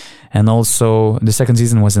 Antwerpen, and also the second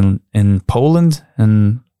season was in Poland,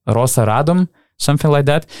 in Rosa Radom, something like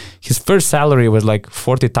that. His first salary was like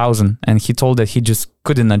 40,000, and he told that he just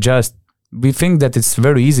couldn't adjust. We think that it's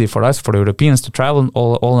very easy for us, for Europeans, to travel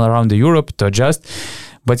all around Europe to adjust,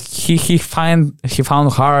 but he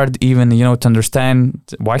found hard even to understand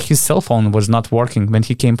why his cell phone was not working when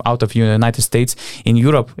he came out of United States. In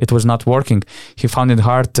Europe it was not working. He found it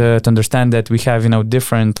hard to understand that we have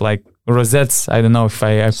different like rosettes. I don't know if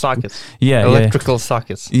I sockets. Yeah, electrical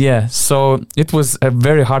sockets. Yeah, so it was a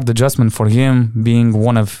very hard adjustment for him, being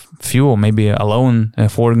one of few or maybe alone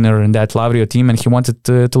foreigner in that Lavrio team, and he wanted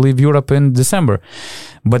to leave Europe in December.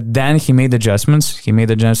 But then he made adjustments. He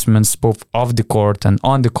made adjustments both off the court and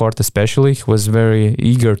on the court especially. He was very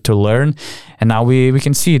eager to learn, and now we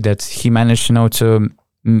can see that he managed to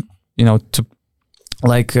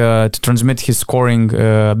transmit his scoring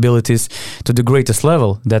abilities to the greatest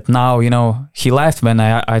level. That now, he laughed when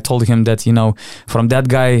I told him that, from that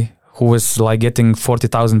guy who was like getting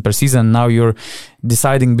 40,000 per season, now you're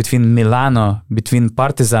deciding between Milano, between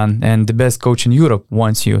Partizan, and the best coach in Europe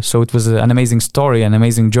wants you. So it was an amazing story, an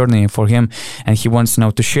amazing journey for him, and he wants now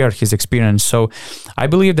to share his experience. So I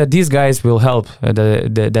believe that these guys will help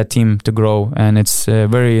that team to grow, and it's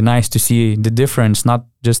very nice to see the difference, not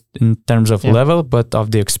just in terms of level, but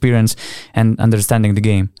of the experience and understanding the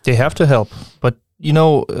game. They have to help, but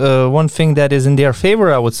one thing that is in their favor,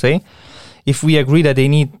 I would say, if we agree that they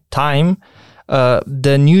need time,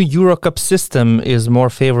 the new Eurocup system is more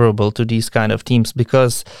favorable to these kind of teams,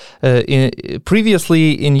 because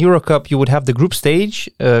previously in Eurocup you would have the group stage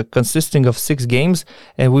consisting of 6 games,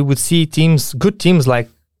 and we would see good teams like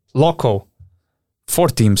Loco. 4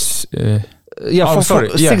 teams.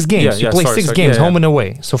 6 games. You play 6 games, home and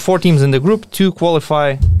away. So 4 teams in the group, 2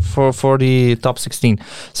 qualify for the top 16.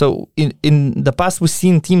 So in the past we've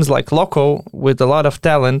seen teams like Loco with a lot of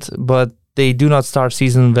talent, but they do not start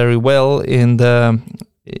season very well. In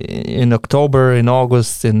October, in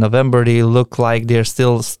August, in November, they look like they're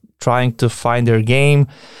still trying to find their game,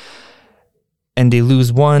 and they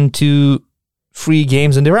lose 1, 2, 3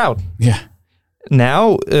 games and they're out. Yeah.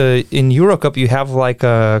 Now in Eurocup you have like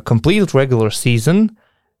a complete regular season,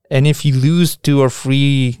 and if you lose 2 or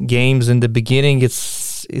 3 games in the beginning,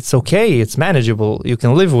 it's okay, it's manageable, you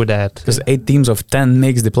can live with that. Because 8 teams of 10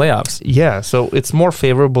 makes the playoffs. Yeah, so it's more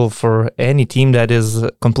favorable for any team that is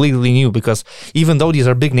completely new, because even though these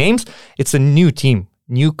are big names, it's a new team,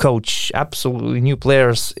 new coach, absolutely new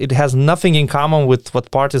players. It has nothing in common with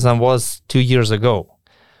what Partizan was 2 years ago.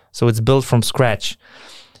 So it's built from scratch.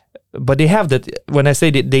 But they have that. When I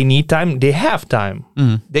say that they need time, they have time.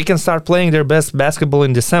 They can start playing their best basketball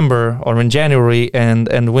in December or in January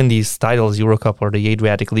and win these titles, Eurocup or the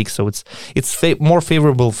Adriatic League. So it's more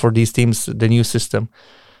favorable for these teams, the new system.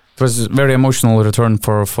 It was a very emotional return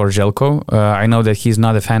for Zeljko. I know that he's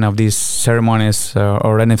not a fan of these ceremonies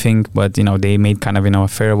or anything, but they made kind of a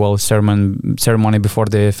farewell ceremony before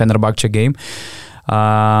the Fenerbahce game,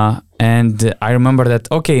 and I remember that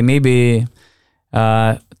maybe.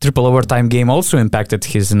 Triple overtime game also impacted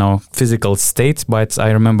his physical state, but I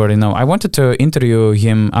remember I wanted to interview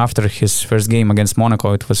him after his first game against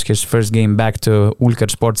Monaco. It was his first game back to Ulker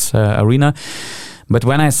Sports Arena, but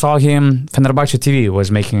when I saw him, Fenerbahce TV was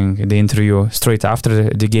making the interview straight after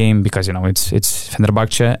the game, because it's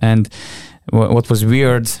Fenerbahce, and what was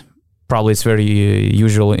weird, probably it's very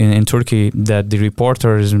usual in Turkey, that the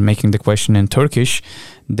reporter is making the question in Turkish.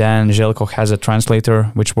 Then Zeljko has a translator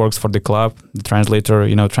which works for the club. The translator,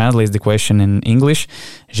 translates the question in English.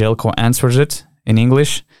 Zeljko answers it in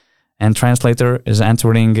English, and translator is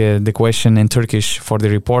answering the question in Turkish for the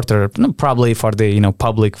reporter, probably for the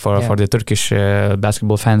public, for the Turkish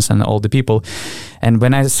basketball fans and all the people. And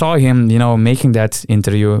when I saw him, making that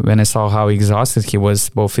interview, when I saw how exhausted he was,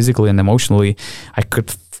 both physically and emotionally, I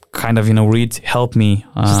could kind of read "help me"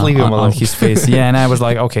 on his face. Yeah, and I was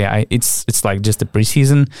like, okay, it's like just a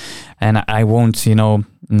preseason, and I won't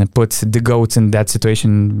put the goats in that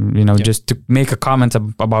situation, just to make a comment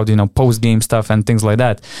about post game stuff and things like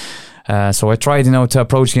that. So I tried to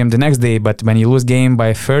approach him the next day, but when you lose game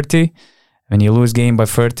by 30,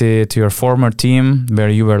 to your former team where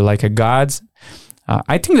you were like a god,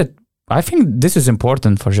 I think this is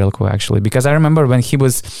important for Zeljko, actually, because I remember when he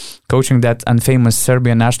was coaching that unfamous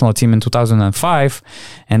Serbian national team in 2005,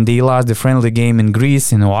 and they lost the friendly game in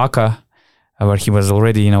Greece, in Oaxaca, where he was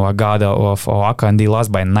already, a god of Oaxaca, and they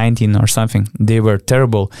lost by 19 or something. They were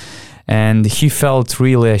terrible. And he felt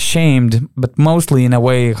really ashamed, but mostly in a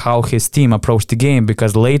way how his team approached the game,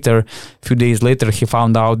 because a few days later, he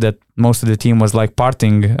found out that most of the team was like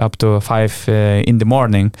partying up to 5 in the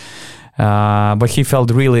morning. But he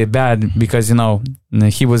felt really bad because,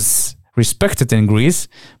 he was respected in Greece,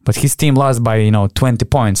 but his team lost by 20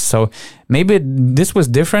 points. So maybe this was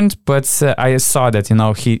different, but I saw that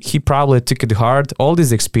he probably took it hard, all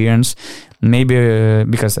this experience. Maybe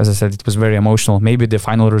because, as I said, it was very emotional. Maybe the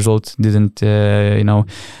final result didn't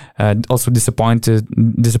also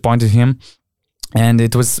disappointed him, and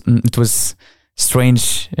it was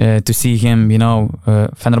strange to see him.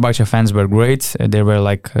 Fenerbahce fans were great. They were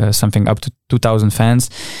like something up to 2,000 fans.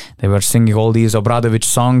 They were singing all these Obradovic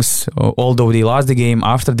songs. Although they lost the game,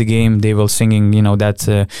 after the game they were singing,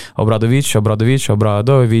 that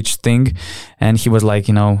Obradovic thing. And he was like,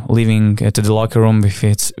 leaving to the locker room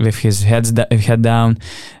with his head down,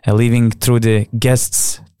 leaving through the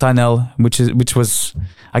guests tunnel, which was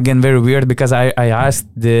again very weird, because I asked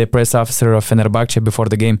the press officer of Fenerbahce before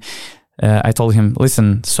the game. I told him,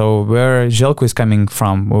 listen, so where Zeljko is coming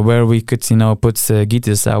from, where we could, put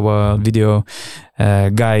Gytis, our video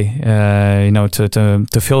guy,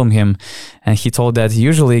 to film him. And he told that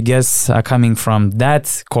usually guests are coming from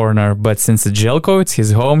that corner, but since it's Zeljko, it's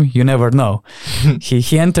his home, you never know.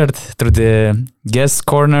 He entered through the guest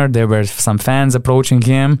corner. There were some fans approaching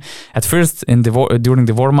him. At first, during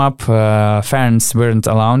the warm-up, fans weren't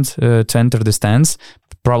allowed to enter the stands.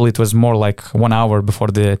 Probably it was more like 1 hour before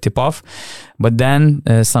the tip-off, but then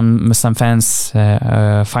some fans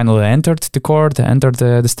finally entered the court, entered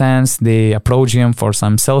the stands. They approached him for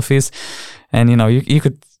some selfies, and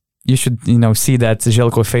you should see that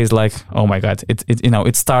Zeljko face like, oh my god,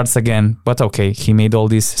 it starts again. But okay, he made all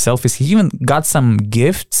these selfies. He even got some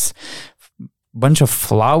gifts, bunch of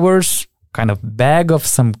flowers, kind of bag of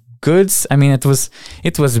some goods. I mean, it was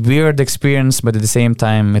weird experience, but at the same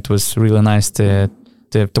time, it was really nice to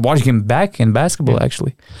watch him back in basketball,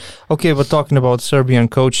 actually. Okay, but talking about Serbian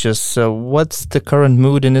coaches, what's the current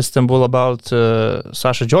mood in Istanbul about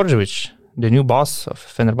Sasha Djordjevic, the new boss of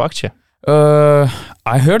Fenerbahce?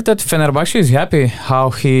 I heard that Fenerbahce is happy how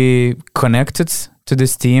he connected to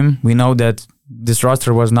this team. We know that this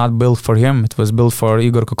roster was not built for him. It was built for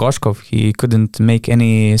Igor Kokoshkov. He couldn't make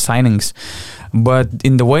any signings. But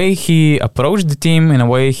in the way he approached the team, in a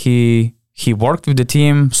way he worked with the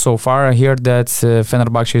team. So far, I hear that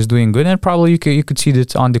Fenerbahce is doing good, and probably you could see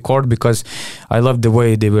that on the court, because I love the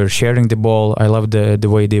way they were sharing the ball. I love the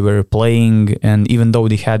way they were playing, and even though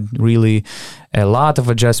they had really a lot of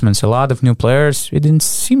adjustments, a lot of new players, it didn't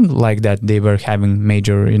seem like that they were having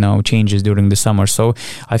major changes during the summer. So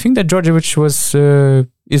I think that Djordjevic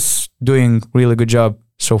is doing really good job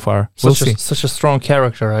so far. We'll see. Such a strong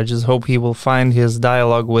character. I just hope he will find his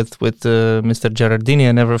dialogue with Mr. Gerardini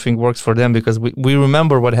and everything works for them, because we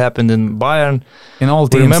remember what happened in Bayern. In all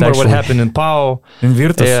teams, we remember what happened in Pau. In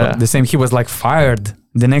Virtus, the same. He was like fired.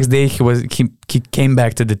 The next day he came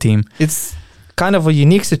back to the team. It's kind of a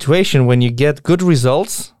unique situation when you get good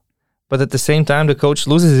results, but at the same time the coach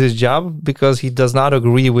loses his job because he does not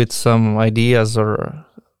agree with some ideas or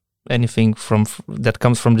anything that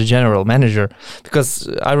comes from the general manager. Because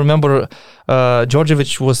I remember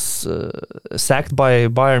Djordjevic was sacked by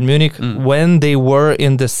Bayern Munich when they were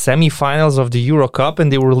in the semi-finals of the Euro Cup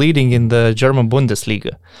and they were leading in the German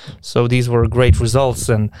Bundesliga. So these were great results.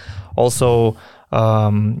 And also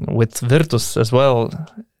with Virtus as well,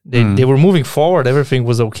 they were moving forward, everything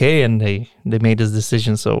was okay, and they made this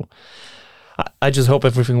decision. So I just hope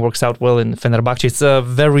everything works out well in Fenerbahce. It's a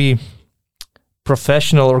very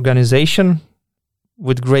professional organization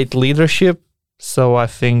with great leadership, so I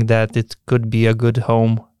think that it could be a good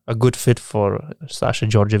home, a good fit for Sasha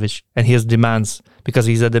Djordjevic and his demands, because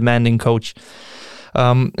he's a demanding coach.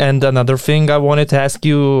 And another thing I wanted to ask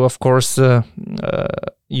you, of course,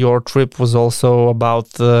 your trip was also about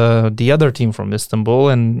the other team from Istanbul,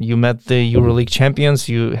 and you met the EuroLeague champions.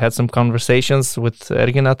 You had some conversations with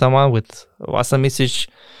Ergin Ataman, with Vasa Micic.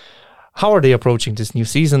 How are they approaching this new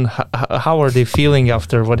season? How are they feeling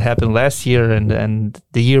after what happened last year and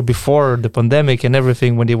the year before, the pandemic and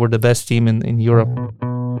everything, when they were the best team in Europe?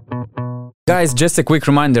 Guys, just a quick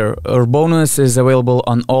reminder, our bonus is available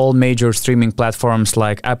on all major streaming platforms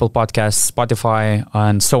like Apple Podcasts, Spotify,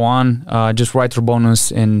 and so on. Just write our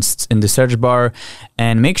bonus in the search bar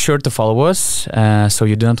and make sure to follow us so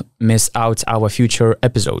you don't miss out our future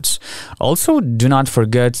episodes. Also, do not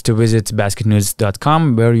forget to visit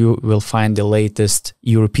basketnews.com, where you will find the latest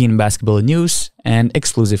European basketball news and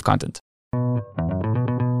exclusive content.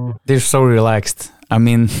 They're so relaxed. I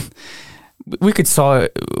mean, we could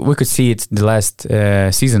see it the last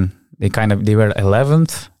season. They were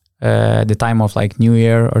 11th at the time of like New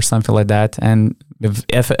Year or something like that. And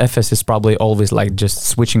FS is probably always like just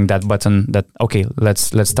switching that button that, okay,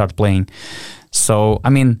 let's start playing. So, I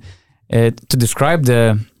mean, to describe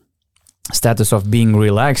the status of being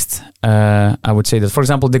relaxed. I would say that, for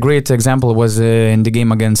example, the great example was in the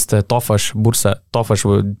game against Tofaş, Bursa. Tofaş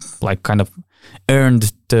would like kind of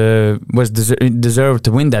deserved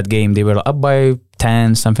to win that game. They were up by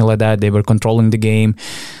 10, something like that. They were controlling the game.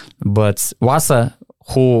 But Vasa,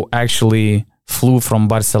 who actually flew from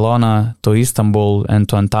Barcelona to Istanbul and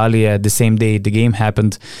to Antalya the same day the game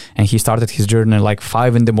happened, and he started his journey like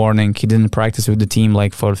 5 in the morning. He didn't practice with the team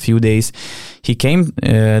like for a few days. He came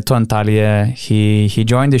to Antalya, he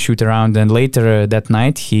joined the shoot around, and later that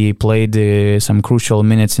night he played some crucial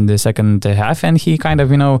minutes in the second half, and he kind of,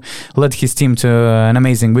 led his team to an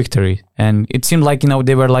amazing victory. And it seemed like,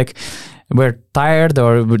 they were tired,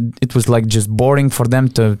 or it was like just boring for them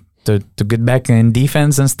to get back in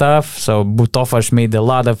defense and stuff. So Tofaş made a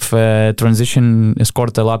lot of transition,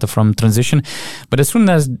 scored a lot from transition. But as soon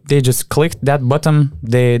as they just clicked that button,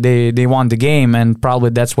 they won the game, and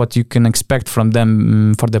probably that's what you can expect from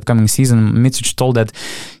them for the upcoming season. Micic told that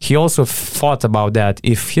he also thought about that.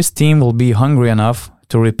 If his team will be hungry enough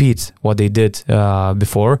to repeat what they did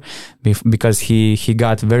before, because he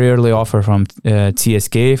got very early offer from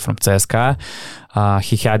CSKA, from CSKA.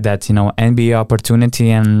 He had that, NBA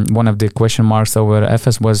opportunity, and one of the question marks over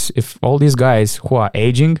FS was if all these guys who are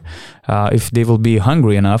aging, if they will be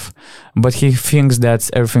hungry enough. But he thinks that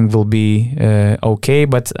everything will be okay,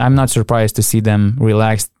 but I'm not surprised to see them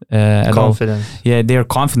relaxed at all. Confident. Yeah, they're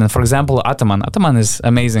confident. For example, Ataman. Ataman is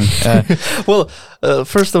amazing. Well,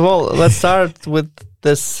 first of all, let's start with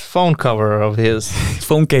this phone cover of his.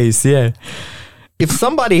 Phone case, yeah. If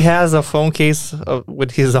somebody has a phone case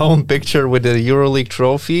with his own picture with the EuroLeague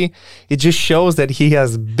trophy, it just shows that he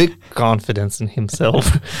has big confidence in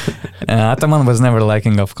himself. Ataman was never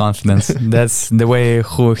lacking of confidence. That's the way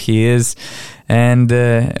who he is. And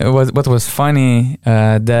what was funny,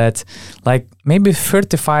 that like maybe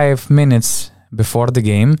 35 minutes before the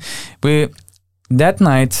game, that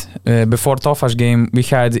night, before Tofaş game, we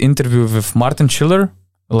had interview with Martin Schiller,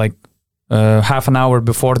 like half an hour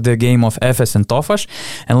before the game of Efes and Tofaş,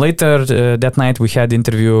 and later that night we had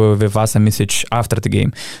interview with Vasa Micic after the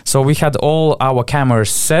game. So we had all our cameras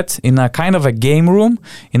set in a kind of a game room,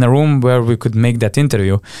 in a room where we could make that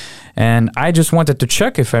interview. And I just wanted to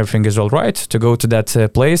check if everything is all right to go to that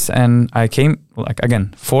place. And I came,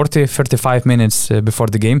 35 minutes before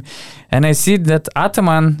the game. And I see that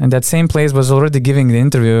Ataman in that same place was already giving the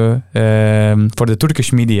interview for the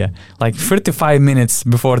Turkish media, like 35 minutes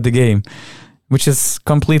before the game, which is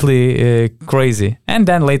completely crazy. And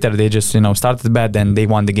then later they just, started bad and they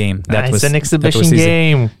won the game. It's an exhibition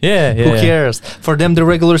game. Yeah. Who cares? For them, the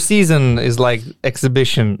regular season is like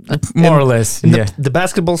exhibition. More or less, yeah. The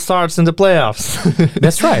basketball starts in the playoffs.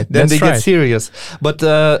 That's right. Then they get serious. But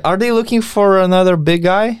are they looking for another big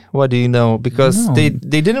guy? What do you know? Because they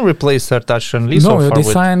didn't replace Sertaç Şanlı so far. No, they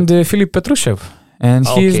signed Filip Petrushev. And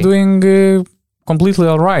he's doing completely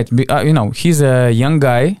all right. He's a young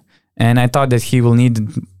guy. And I thought that he will need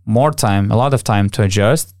more time, a lot of time to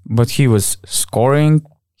adjust. But he was scoring.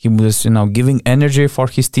 He was, giving energy for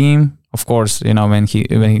his team. Of course, when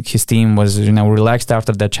his team was, relaxed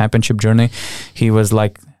after that championship journey, he was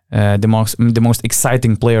like the most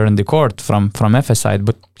exciting player in the court from Efes side.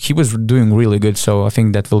 But he was doing really good. So I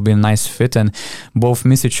think that will be a nice fit. And both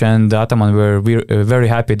Micic and Ataman were very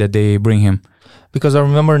happy that they bring him. Because I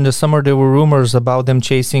remember in the summer there were rumors about them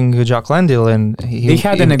chasing Jack Landale, and they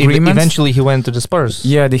had an agreement. Eventually he went to the Spurs.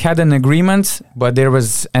 Yeah, they had an agreement, but there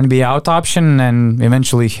was NBA out option, and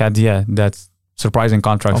eventually had that surprising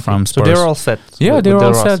contract from Spurs. So they're all set. Yeah, they're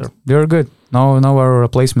all set. They're good. No other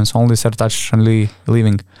replacements. Only Sertaç Şanlı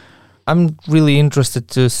leaving. I'm really interested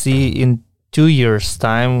to see in 2 years'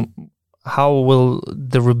 time how will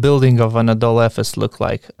the rebuilding of Anadolu Efes look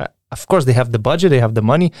like. Of course, they have the budget, they have the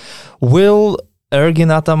money. Will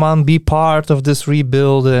Ergin Ataman be part of this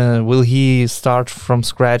rebuild? Will he start from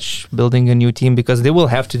scratch building a new team? Because they will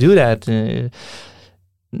have to do that.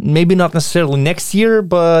 Maybe not necessarily next year,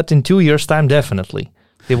 but in 2 years' time, definitely.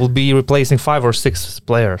 They will be replacing 5 or 6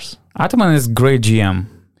 players. Ataman is great GM.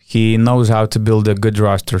 He knows how to build a good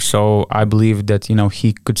roster. So I believe that,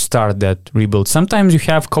 he could start that rebuild. Sometimes you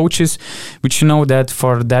have coaches which that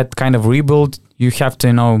for that kind of rebuild, you have to,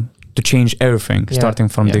 to change everything, starting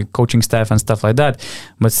from the coaching staff and stuff like that.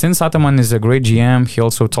 But since Ataman is a great GM, he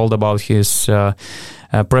also told about his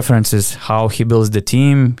preferences, how he builds the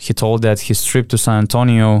team. He told that his trip to San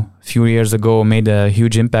Antonio a few years ago made a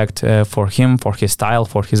huge impact for him, for his style,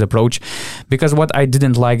 for his approach. Because what I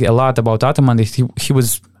didn't like a lot about Ataman is he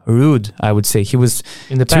was rude, I would say. He was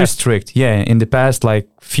too strict. Yeah, in the past, like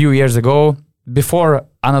few years ago, before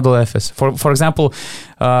Anadolu Efes. For example,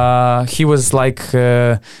 he was like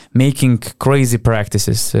making crazy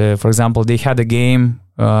practices. For example, they had a game,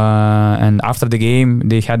 and after the game,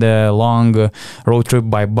 they had a long road trip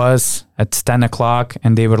by bus at 10 o'clock,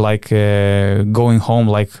 and they were like going home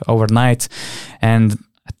like overnight. And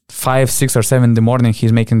 5, 6, or 7 in the morning,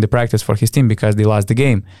 he's making the practice for his team because they lost the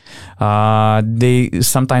game.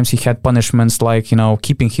 Sometimes he had punishments like,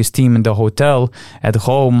 keeping his team in the hotel at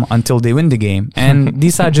home until they win the game. And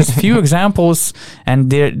these are just few examples, and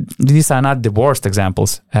these are not the worst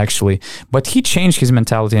examples, actually. But he changed his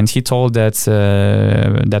mentality, and he told that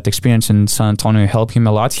that experience in San Antonio helped him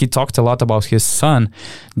a lot. He talked a lot about his son,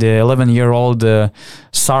 the 11-year-old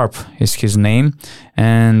Sarp is his name,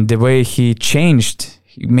 and the way he changed.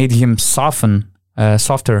 It made him softer,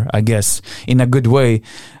 I guess, in a good way,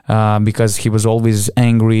 because he was always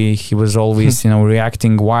angry. He was always,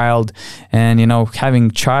 reacting wild, and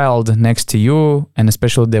having child next to you, and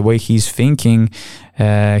especially the way he's thinking.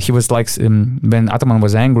 He was like, when Ataman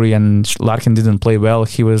was angry and Larkin didn't play well,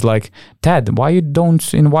 he was like, "Dad, why you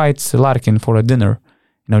don't invite Larkin for a dinner?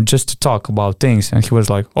 Just to talk about things." And he was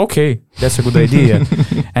like, "Okay, that's a good idea."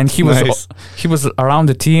 And he was around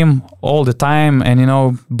the team all the time,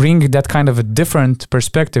 and bring that kind of a different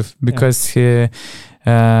perspective, because he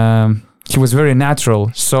was very natural.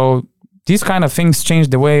 So these kind of things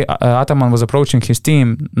changed the way Ataman was approaching his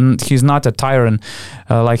team. He's not a tyrant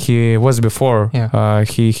like he was before. Yeah.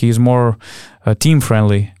 He's more team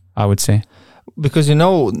friendly, I would say. Because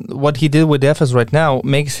what he did with Efes right now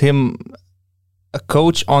makes him a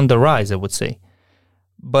coach on the rise, I would say.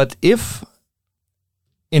 But if,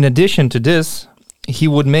 in addition to this, he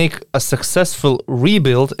would make a successful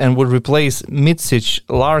rebuild and would replace Mitsic,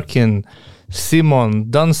 Larkin,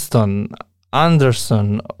 Simon, Dunston,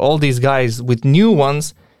 Anderson, all these guys with new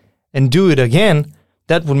ones, and do it again,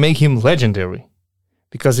 that would make him legendary.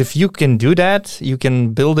 Because if you can do that, you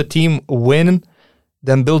can build a team, win,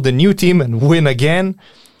 then build a new team and win again.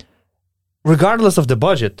 Regardless of the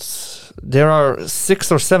budget, there are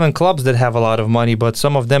 6 or 7 clubs that have a lot of money, but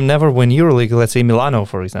some of them never win EuroLeague, let's say Milano,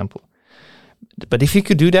 for example. But if he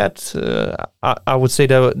could do that, I would say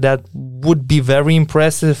that would be very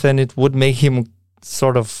impressive, and it would make him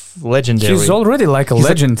sort of legendary. He's already like a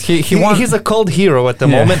legend. He's a cult hero at the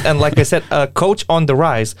moment, and like I said, a coach on the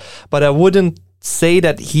rise, but I wouldn't say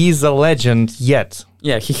that he's a legend yet.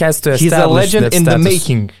 Yeah, he has to establish He's a legend that in status. the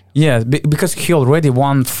making. Yeah, because he already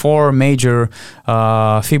won 4 major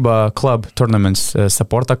FIBA club tournaments: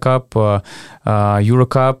 Saporta Cup, Euro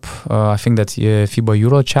Cup, I think that FIBA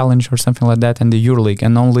Euro Challenge or something like that, and the EuroLeague.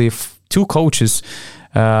 And only 2 coaches,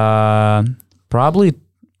 probably.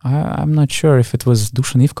 I'm not sure if it was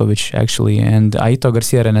Dusan Ivkovic actually, and Aito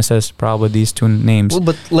Garcia Reneses, probably these 2 names. Well,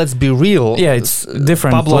 but let's be real. Yeah, it's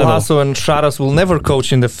different Pablo level. Lasso and Charas will never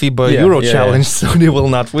coach in the FIBA Euro Challenge, so they will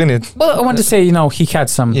not win it. Well, I want to say, he had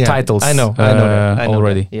some titles I know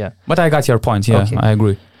already. that. Yeah. But I got your point. Yeah, Okay. I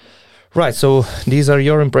agree. Right, so these are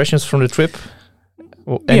your impressions from the trip.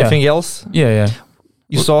 Anything else? Yeah.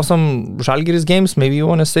 You saw some Žalgiris games. Maybe you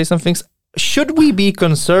want to say some things. Should we be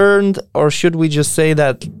concerned, or should we just say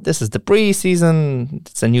that this is the preseason,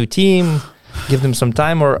 it's a new team, give them some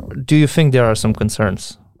time, or do you think there are some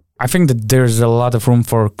concerns? I think that there's a lot of room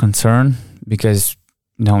for concern, because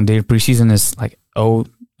their preseason is like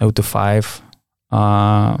 0-5.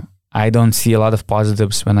 I don't see a lot of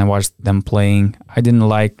positives when I watched them playing. I didn't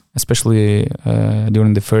like, especially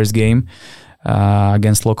during the first game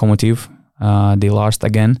against Lokomotiv. They lost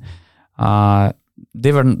again.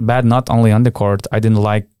 They were bad not only on the court. I didn't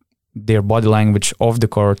like their body language off the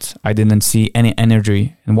court. I didn't see any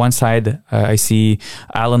energy. On one side, I see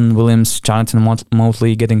Alan Williams, Jonathan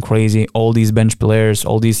Motley getting crazy, all these bench players,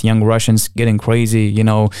 all these young Russians getting crazy,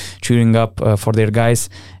 cheering up for their guys.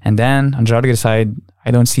 And then on Žalgiris side,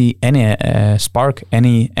 I don't see any spark,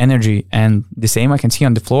 any energy. And the same I can see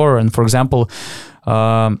on the floor. And for example,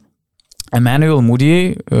 Emmanuel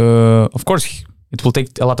Moody, of course, it will take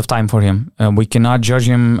a lot of time for him. We cannot judge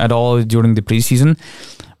him at all during the preseason.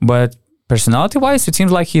 But personality-wise, it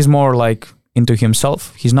seems like he's more like into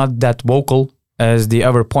himself. He's not that vocal as the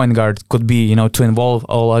other point guard could be, to involve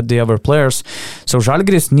all the other players. So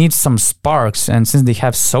Žalgiris needs some sparks. And since they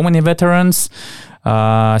have so many veterans,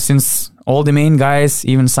 since all the main guys,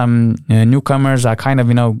 even some newcomers are kind of,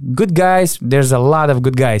 good guys, there's a lot of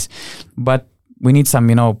good guys. But we need some,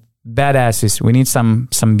 badasses. We need some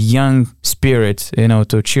young spirit,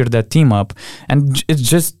 to cheer that team up. And it's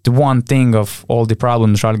just one thing of all the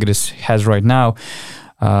problems Žalgiris has right now.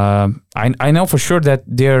 I know for sure that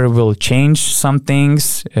there will change some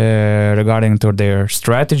things regarding to their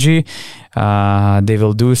strategy. They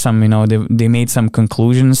will do some, they made some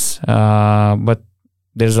conclusions, but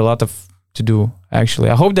there's a lot of to do actually.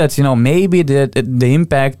 I hope that maybe the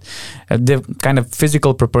impact, the kind of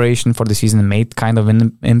physical preparation for the season made kind of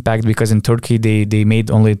an impact, because in Turkey they made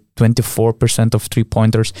only 24% of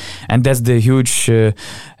 3-pointers, and that's the huge.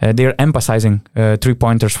 They're emphasizing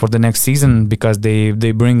 3-pointers for the next season because they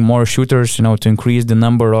bring more shooters, to increase the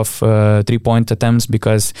number of 3-point attempts,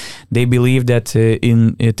 because they believe that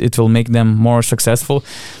it will make them more successful.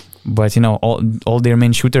 But all their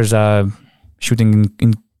main shooters are shooting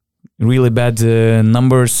in really bad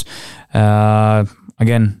numbers.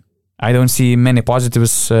 Again, I don't see many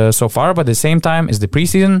positives so far, but at the same time, it's the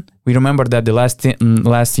preseason. We remember that the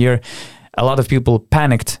last year, a lot of people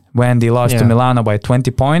panicked when they lost to Milano by 20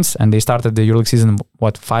 points, and they started the EuroLeague season,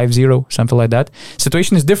 5-0, something like that.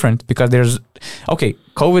 Situation is different because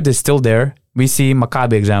COVID is still there. We see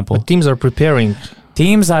Maccabi example. But teams are preparing.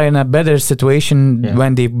 Teams are in a better situation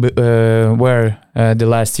when they were the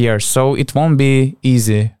last year, so it won't be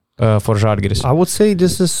easy for Žalgiris. I would say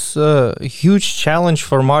this is a huge challenge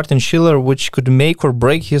for Martin Schiller, which could make or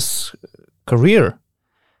break his career.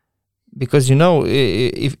 Because,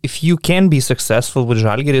 if you can be successful with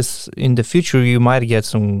Žalgiris in the future, you might get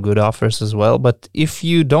some good offers as well. But if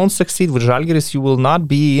you don't succeed with Žalgiris, you will not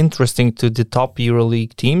be interesting to the top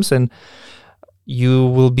EuroLeague teams, and you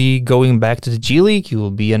will be going back to the G League. You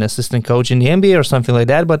will be an assistant coach in the NBA or something like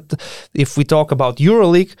that. But if we talk about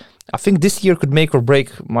EuroLeague, I think this year could make or break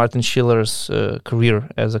Martin Schiller's career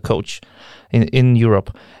as a coach in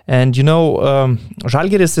Europe. And,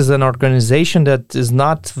 Žalgiris is an organization that is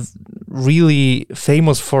not really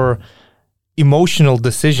famous for emotional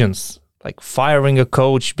decisions, like firing a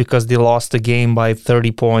coach because they lost a game by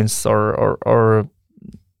 30 points or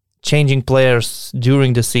changing players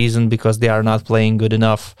during the season because they are not playing good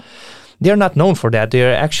enough. They are not known for that. They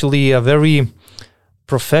are actually a very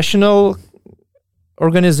professional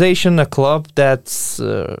organization, a club that's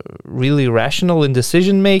really rational in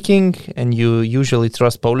decision making, and you usually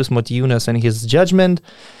trust Paulius Motiejūnas and his judgment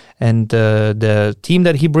and the team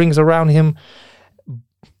that he brings around him.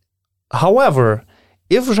 However,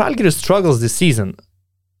 if Žalgiris struggles this season,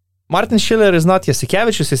 Martin Schiller is not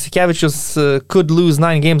Jasikevičius. Jasikevičius could lose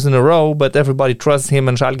 9 games in a row, but everybody trusts him,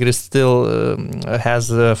 and Žalgiris still has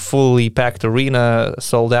a fully packed arena,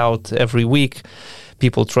 sold out every week.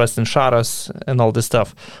 People trust in Šaras and all this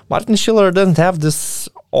stuff. Martin Schiller doesn't have this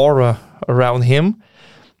aura around him,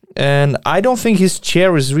 and I don't think his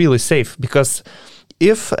chair is really safe, because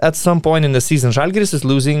if at some point in the season Žalgiris is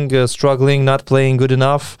losing, struggling, not playing good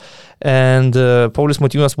enough, and Paulius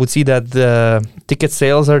Motiejūnas would see that the ticket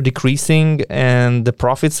sales are decreasing and the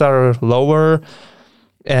profits are lower,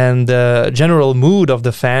 and the general mood of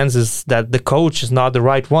the fans is that the coach is not the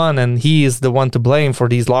right one and he is the one to blame for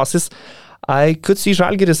these losses, I could see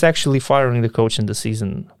Žalgiris actually firing the coach in the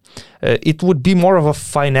season. It would be more of a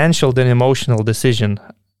financial than emotional decision.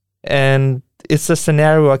 And it's a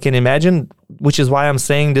scenario I can imagine, which is why I'm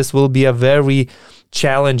saying this will be a very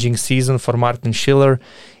challenging season for Martin Schiller.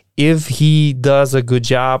 If he does a good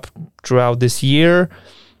job throughout this year,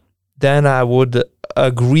 then I would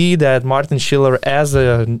agree that Martin Schiller, as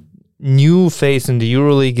a new face in the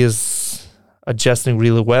EuroLeague, is adjusting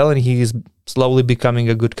really well, and he is slowly becoming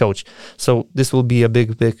a good coach. So this will be a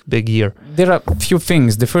big year. There are a few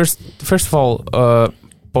things. First of all,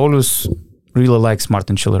 Paulius really likes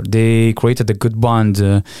Martin Schiller. They created a good bond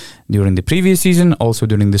during the previous season, also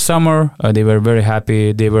during the summer. They were very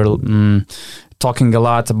happy. They were talking a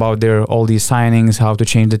lot about all these signings, how to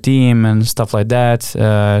change the team and stuff like that.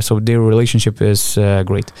 So their relationship is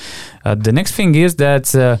great. The next thing is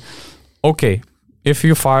that, if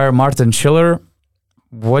you fire Martin Schiller,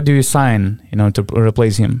 what do you sign, to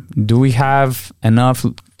replace him? Do we have enough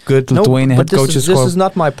good Lithuanian head coaches? This is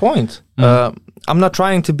not my point. I'm not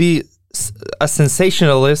trying to be a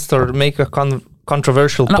sensationalist or make a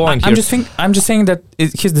controversial point here. I'm just saying that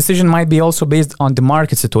his decision might be also based on the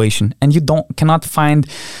market situation, and you cannot find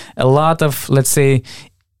a lot of, let's say,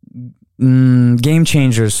 game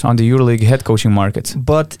changers on the EuroLeague head coaching market.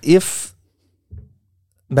 But if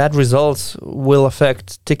bad results will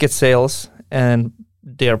affect ticket sales and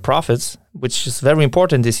their profits, which is very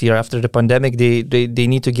important this year after the pandemic, they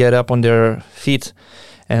need to get up on their feet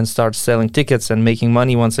and start selling tickets and making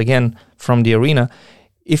money once again from the arena.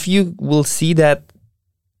 If you will see that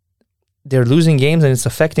they're losing games and it's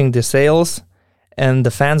affecting the sales and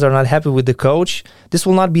the fans are not happy with the coach, this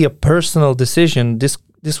will not be a personal decision.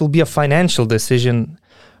 This will be a financial decision.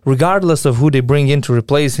 Regardless of who they bring in to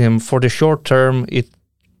replace him, for the short term, it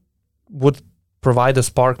would provide a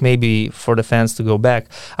spark maybe for the fans to go back.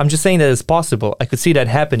 I'm just saying that it's possible. I could see that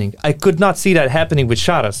happening. I could not see that happening with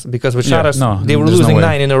Šaras, because with Šaras, they were losing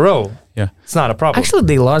 9 in a row. Yeah. It's not a problem. Actually,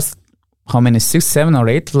 they lost how many? 6, 7, or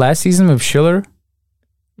 8 last season with Schiller?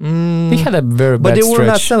 They had a very bad But they stretch. were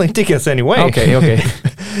not selling tickets anyway. Okay.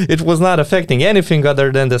 It was not affecting anything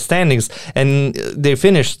other than the standings. And they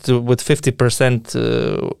finished with 50%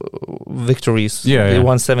 victories. They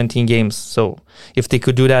won 17 games. So if they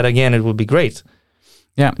could do that again, it would be great.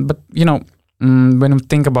 Yeah, but when you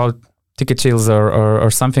think about ticket sales or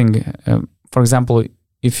something, for example,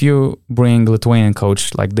 if you bring Lithuanian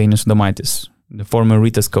coach like Dainius Adomaitis, the former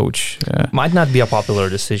Rytas coach, might not be a popular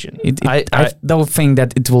decision. I don't think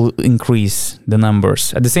that it will increase the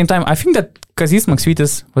numbers. At the same time, I think that Kazys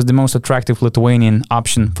Maksvytis was the most attractive Lithuanian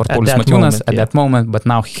option for Paulius Matiūnas at that moment, but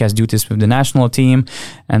now he has duties with the national team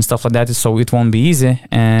and stuff like that, so it won't be easy.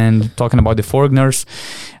 And talking about the foreigners,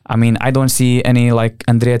 I mean, I don't see any like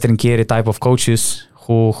Andrea Trinchieri type of coaches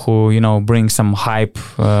who bring some hype,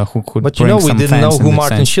 who could But bring some fans. But we didn't know who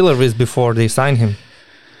Martin Schiller is before they signed him.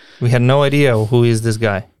 We had no idea who is this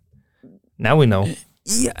guy. Now we know.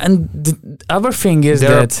 Yeah, and the other thing is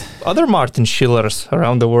there that are other Martin Schillers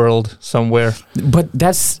around the world somewhere. But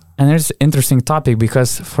there's an interesting topic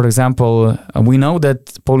because, for example, we know that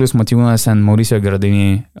Paulius Matiūnas and Mauricio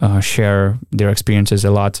Gherardini share their experiences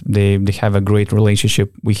a lot. They have a great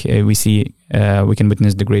relationship. We can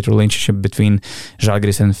witness the great relationship between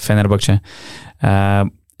Žalgiris and Fenerbahce.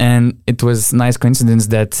 And it was nice coincidence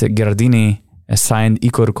that Gherardini signed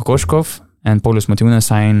Igor Kokoškov and Paulius Matiūnas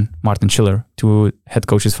signed Martin Schiller, 2 head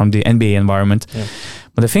coaches from the NBA environment. Yeah.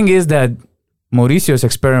 But the thing is that Mauricio's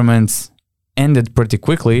experiments ended pretty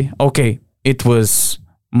quickly. Okay, it was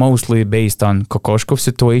mostly based on Kokoškov's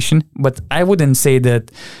situation, but I wouldn't say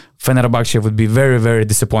that Fenerbahce would be very, very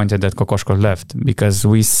disappointed that Kokoškov left, because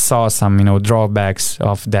we saw some, drawbacks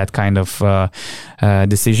of that kind of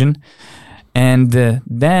decision. And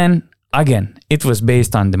then again, it was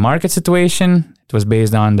based on the market situation. It was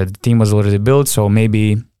based on that the team was already built, so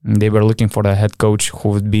maybe they were looking for a head coach who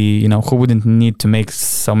would be, who wouldn't need to make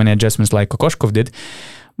so many adjustments like Kokoškov did.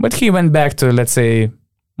 But he went back to, let's say,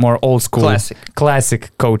 more old school,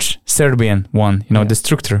 classic coach, Serbian one, the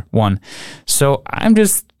Struktur one. So I'm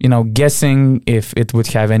just, guessing if it would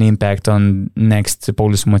have any impact on next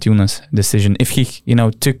Paulius Matiūnas decision, if he,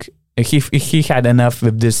 he had enough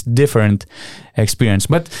with this different experience.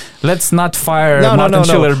 But let's not fire Martin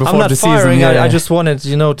Schiller before the season. I'm not firing. I just wanted,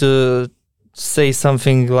 to say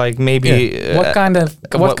something like maybe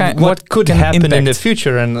what could happen in the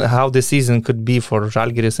future and how the season could be for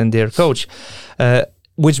Žalgiris and their coach.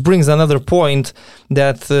 Which brings another point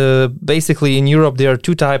that basically in Europe there are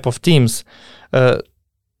 2 types of teams.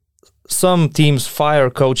 Some teams fire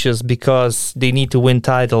coaches because they need to win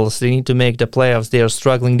titles, they need to make the playoffs, they are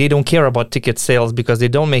struggling, they don't care about ticket sales because they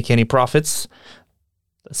don't make any profits.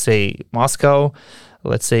 Let's say Moscow,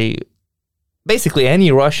 let's say basically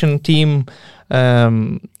any Russian team.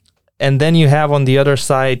 And then you have on the other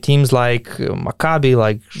side teams like Maccabi,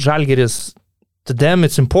 like Žalgiris. To them,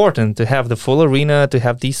 it's important to have the full arena, to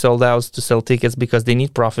have these sold outs, to sell tickets because they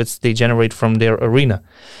need profits they generate from their arena.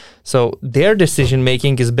 So their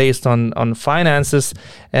decision-making is based on finances,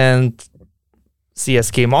 and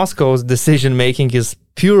CSKA Moscow's decision-making is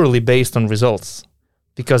purely based on results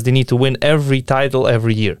because they need to win every title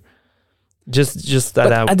every year. Just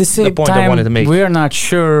that at the same point time, I wanted to make. We are not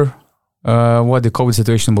sure what the COVID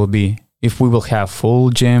situation will be. If we will have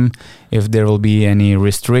full gym, if there will be any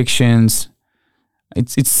restrictions.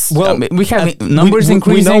 We have numbers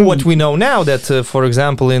increasing. We know what we know now. That, for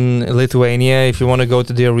example, in Lithuania, if you want to go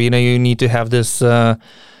to the arena, you need to have this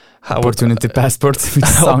opportunity passport. Which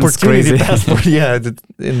sounds opportunity crazy. passport. Yeah,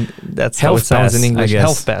 that's how it sounds in English.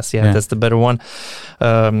 Health pass. Yeah, that's the better one.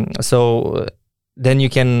 So then you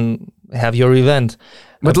can have your event.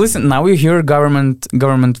 But listen, now you hear government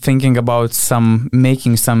thinking about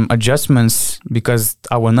making some adjustments because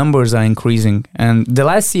our numbers are increasing. And the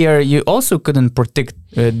last year, you also couldn't predict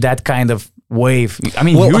that kind of wave. I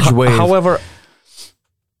mean, huge wave. However,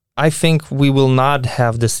 I think we will not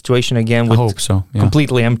have the situation again with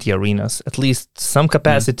completely empty arenas. At least some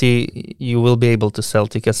capacity, you will be able to sell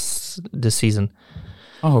tickets this season.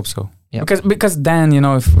 I hope so. Yeah. Because then,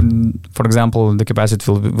 if, for example, the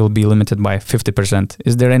capacity will be limited by 50%.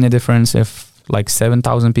 Is there any difference if like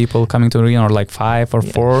 7,000 people coming to the arena or like 5 or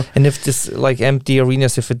 4? And if this like empty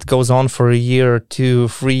arenas, if it goes on for a year, 2,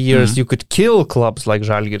 3 years, you could kill clubs like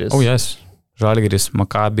Žalgiris. Oh, yes. Žalgiris,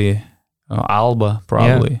 Maccabi, Alba,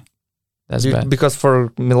 probably. Yeah. That's bad. Because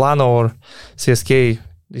for Milano or CSKA,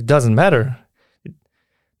 it doesn't matter.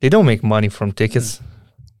 They don't make money from tickets.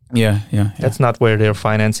 Yeah. That's not where their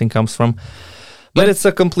financing comes from. But it's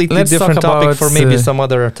a completely let's different talk topic about, for maybe some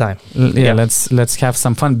other time. Let's have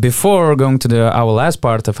some fun. Before going to our last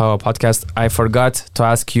part of our podcast, I forgot to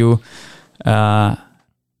ask you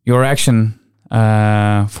your reaction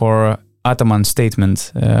for Ataman's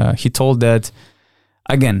statement. He told that,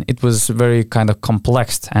 again, it was very kind of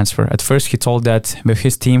complex answer. At first, he told that with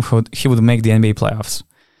his team, he would make the NBA playoffs.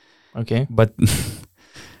 Okay.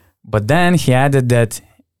 But then he added that,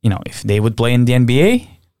 if they would play in the NBA,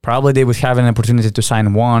 probably they would have an opportunity to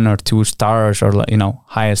sign 1 or 2 stars or,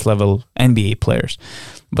 highest level NBA players.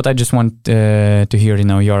 But I just want to hear,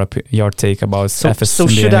 your take about FS in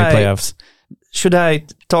the NBA playoffs. Should I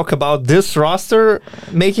talk about this roster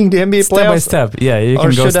making the NBA playoffs? Step by step. Yeah, you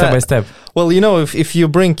can go step by step. Well, if you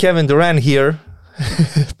bring Kevin Durant here,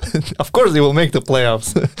 of course they will make the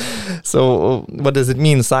playoffs. So what does it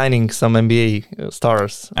mean signing some NBA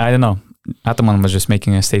stars? I don't know. Ataman was just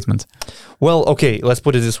making a statement. Well, okay, let's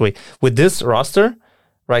put it this way. With this roster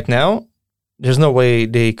right now, there's no way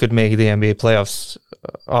they could make the NBA playoffs,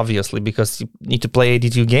 obviously, because you need to play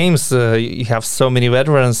 82 games. You have so many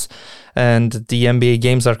veterans, and the NBA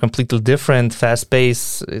games are completely different,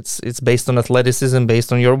 fast-paced. It's based on athleticism,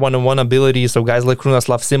 based on your one-on-one ability. So guys like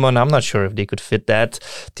Krunoslav Simon, I'm not sure if they could fit that.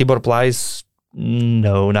 Tibor Pleiss,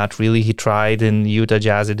 no, not really. He tried in Utah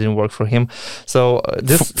Jazz. It didn't work for him. So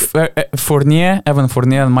this Evan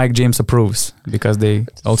Fournier and Mike James approves because they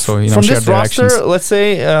also from share this their roster. actions. Let's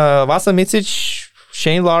say Vasa Micic,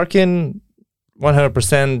 Shane Larkin,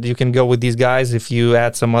 100%. You can go with these guys. If you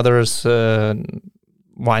add some others,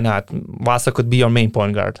 why not? Vasa could be your main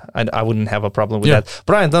point guard. I wouldn't have a problem with that.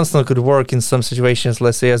 Brian Dunston could work in some situations,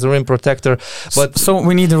 let's say, as a rim protector. But so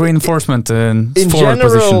we need a reinforcement in forward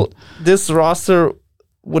general, position. This roster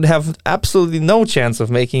would have absolutely no chance of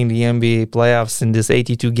making the NBA playoffs in this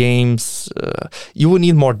 82 games. You would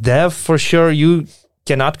need more depth for sure. You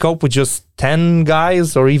cannot cope with just 10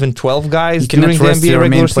 guys or even 12 guys during the NBA your regular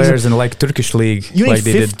main season. players in like Turkish league. You like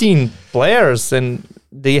need 15 players, and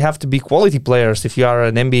they have to be quality players if you are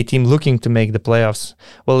an NBA team looking to make the playoffs.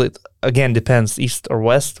 Well, it again depends, East or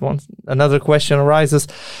West. Another question arises.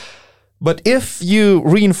 But if you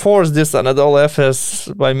reinforce this Anadolu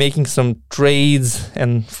Efes by making some trades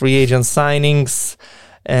and free agent signings,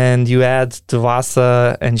 and you add to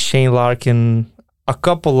Vasa and Shane Larkin a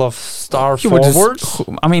couple of star forwards.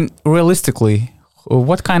 Realistically,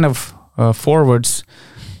 what kind of forwards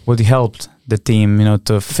would help the team,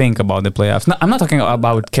 to think about the playoffs? No, I'm not talking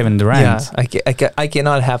about Kevin Durant. Yeah, I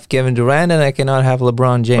cannot have Kevin Durant and I cannot have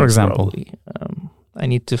LeBron James. For example, I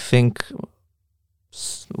need to think.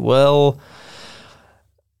 Well,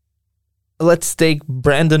 let's take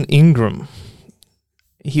Brandon Ingram.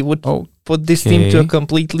 He would put this team to a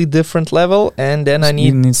completely different level, and then I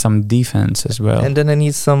need some defense as well. And then I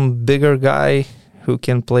need some bigger guy who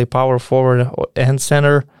can play power forward and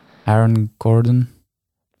center. Aaron Gordon.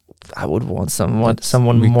 I would want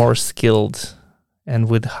someone more skilled and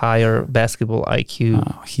with higher basketball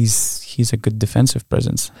IQ. He's a good defensive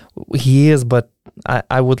presence. He is, but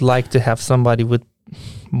I would like to have somebody with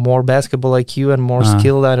more basketball IQ and more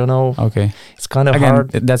skilled. I don't know. Okay, it's kind of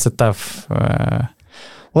hard. That's a tough.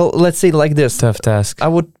 Well, let's say like this. Tough task.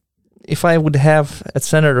 If I would have at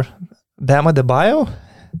center Bama Adebayo,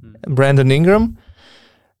 Brandon Ingram,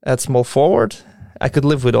 at small forward, I could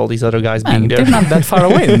live with all these other guys being there. They're not that far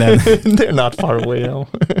away then. They're not far away, no.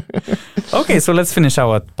 Okay, so let's finish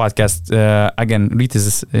our podcast. Again,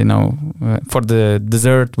 Ritis, for the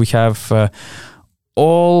dessert, we have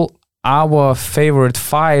all our favorite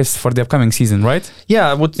fives for the upcoming season, right?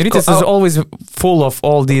 Yeah. Ritis is always full of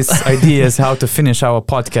all these ideas how to finish our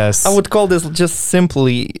podcast. I would call this just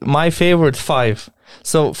simply my favorite five.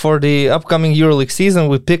 So for the upcoming EuroLeague season,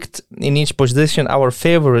 we picked in each position our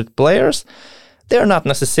favorite players. They're not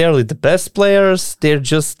necessarily the best players. They're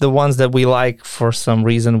just the ones that we like for some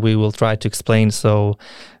reason we will try to explain. So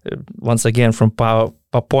once again, from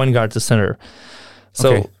point guard to center.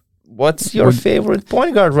 So what's your favorite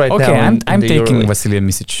point guard right now? Okay, I'm taking Vasilija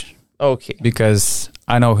Micic. Okay. Because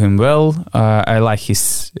I know him well. I like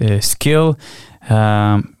his skill.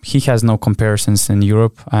 He has no comparisons in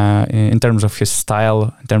Europe in terms of his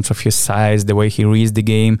style, in terms of his size, the way he reads the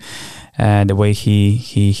game, the way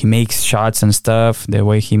he makes shots and stuff, the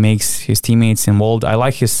way he makes his teammates involved. I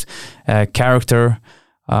like his character.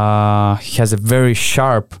 He has a very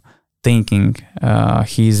sharp thinking.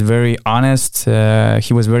 He's very honest.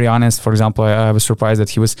 He was very honest. For example, I was surprised that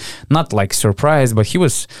he was not like surprised, but he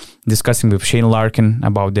was discussing with Shane Larkin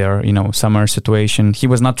about their, summer situation. He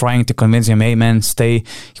was not trying to convince him, hey man, stay.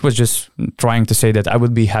 He was just trying to say that I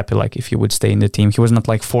would be happy like if you would stay in the team. He was not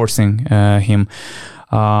like forcing him.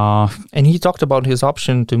 And he talked about his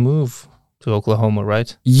option to move to Oklahoma,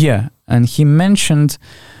 right? Yeah, and he mentioned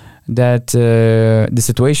that the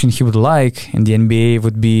situation he would like in the NBA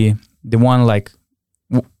would be the one like,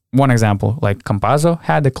 one example, like Campazzo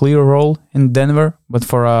had a clear role in Denver, but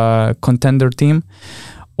for a contender team,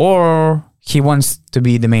 or he wants to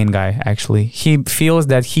be the main guy, actually. He feels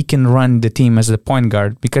that he can run the team as a point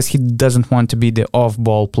guard because he doesn't want to be the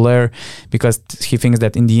off-ball player, because he thinks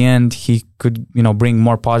that in the end he could, bring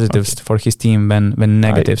more positives for his team than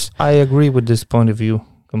negatives. I agree with this point of view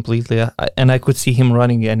completely. And I could see him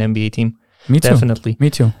running an NBA team. Me too. Definitely. Me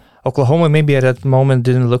too. Oklahoma maybe at that moment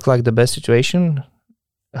didn't look like the best situation.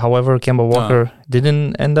 However, Kemba Walker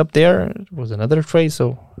didn't end up there. It was another trade,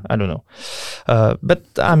 so I don't know. But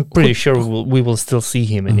I'm pretty sure we will still see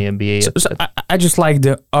him in the NBA. So I just like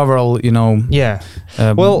the overall,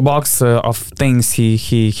 box of things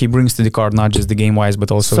he brings to the court, not just the game-wise,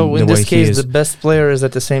 but also the way he is. So in this case, the best player is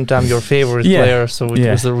at the same time your favorite player, so it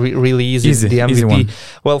was really easy, the MVP. Easy one.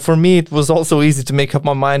 Well, for me, it was also easy to make up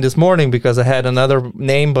my mind this morning because I had another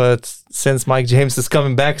name, but since Mike James is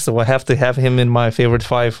coming back, so I have to have him in my favorite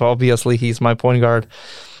five. Obviously, he's my point guard,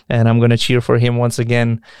 and I'm going to cheer for him once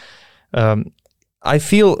again. I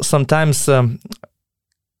feel sometimes,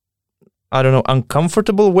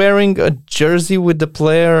 uncomfortable wearing a jersey with the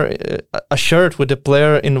player, a shirt with the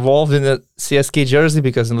player involved in a CSK jersey,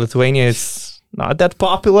 because in Lithuania it's not that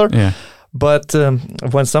popular. Yeah. But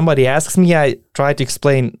when somebody asks me, I try to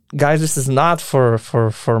explain, guys, this is not for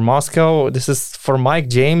Moscow. This is for Mike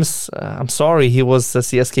James. I'm sorry, he was a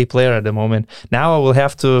CSK player at the moment. Now I will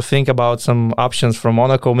have to think about some options from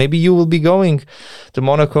Monaco. Maybe you will be going to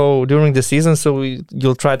Monaco during the season, so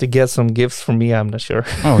you'll try to get some gifts from me. I'm not sure.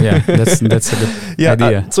 Oh yeah, that's a good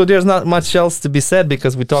idea. So there's not much else to be said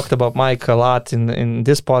because we talked about Mike a lot in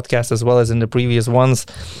this podcast as well as in the previous ones.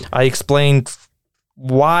 I explained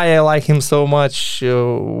why I like him so much,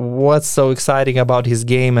 what's so exciting about his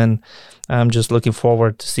game, and I'm just looking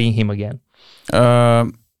forward to seeing him again.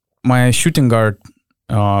 My shooting guard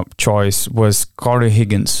choice was Corey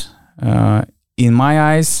Higgins. In my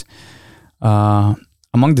eyes,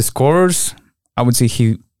 among the scorers, I would say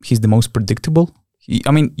he's the most predictable.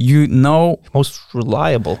 Most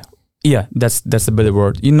reliable. Yeah, that's the better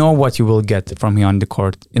word. You know what you will get from him on the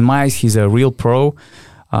court. In my eyes, he's a real pro.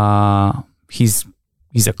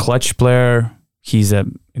 He's a clutch player. He's a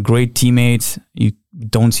great teammate. You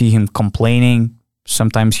don't see him complaining.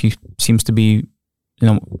 Sometimes he seems to be,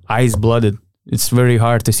 ice-blooded. It's very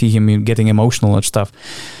hard to see him getting emotional and stuff.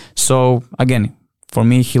 So, again, for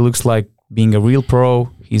me, he looks like being a real pro.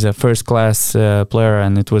 He's a first-class player,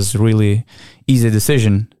 and it was really easy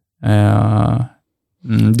decision.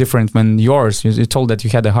 Different than yours. You told that you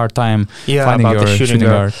had a hard time finding your shooting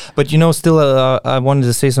guard. But, still, I wanted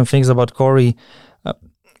to say some things about Corey.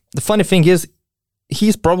 The funny thing is,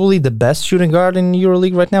 he's probably the best shooting guard in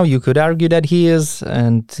EuroLeague right now. You could argue that he is,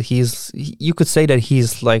 and you could say that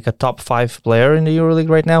he's like a top 5 player in the EuroLeague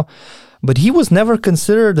right now. But he was never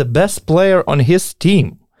considered the best player on his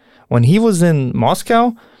team. When he was in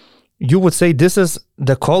Moscow, you would say this is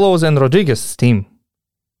the Kolos and Rodriguez team.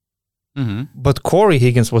 Mm-hmm. But Corey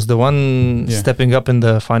Higgins was the one stepping up in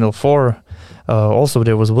the Final Four. Also,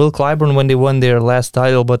 there was Will Clyburn when they won their last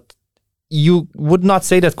title, but you would not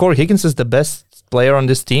say that Corey Higgins is the best player on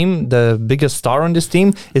this team, the biggest star on this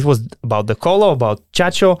team. It was about the Colo, about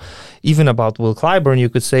Chacho, even about Will Clyburn, you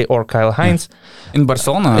could say, or Kyle Hines. In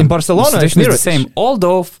Barcelona, the situation is the same.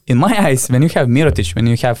 Although, in my eyes, when you have Mirotic, when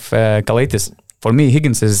you have Kalaitis, for me,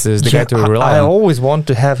 Higgins is the guy to rely on. I always want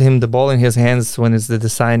to have him the ball in his hands when it's the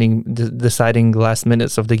deciding last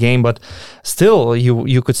minutes of the game. But still,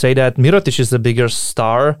 you could say that Mirotic is the bigger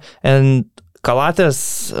star, and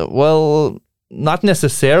Kalaitis, well, not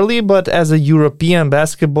necessarily, but as a European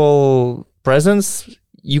basketball presence,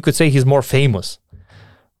 you could say he's more famous,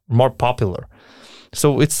 more popular.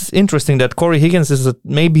 So it's interesting that Corey Higgins is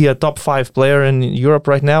maybe a top 5 player in Europe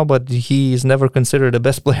right now, but he is never considered the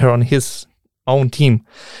best player on his own team.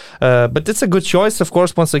 But it's a good choice. Of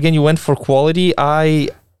course, once again, you went for quality. I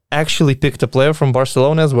actually picked a player from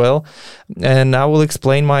Barcelona as well, and I will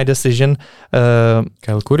explain my decision.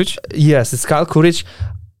 Kyle Kuric? Yes, it's Kyle Kuric.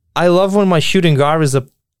 I love when my shooting guard is a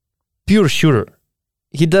pure shooter.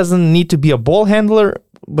 He doesn't need to be a ball handler,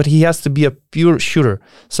 but he has to be a pure shooter.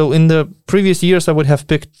 So in the previous years, I would have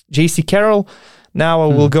picked J.C. Carroll. Now I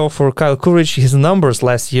will go for Kyle Kuric. His numbers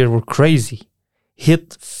last year were crazy. Hit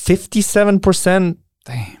 57%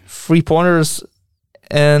 three-pointers,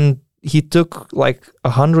 and he took like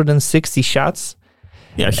 160 shots.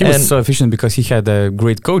 Yeah, he was so efficient because he had a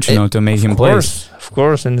great coach, to make him play. Of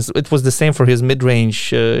course, and it was the same for his mid-range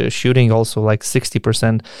shooting, also like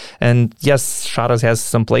 60%. And yes, Sharas has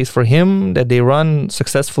some plays for him that they run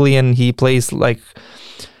successfully, and he plays like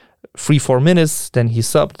 3-4 minutes, then he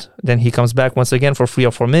subbed, then he comes back once again for 3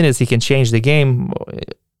 or 4 minutes. He can change the game.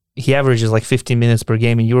 He averages like 15 minutes per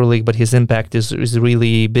game in EuroLeague, but his impact is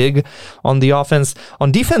really big on the offense.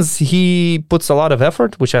 On defense, he puts a lot of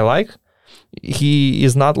effort, which I like. He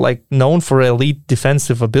is not like known for elite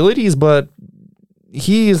defensive abilities, but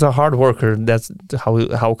he is a hard worker. That's how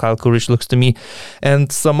Kyle Kuric looks to me.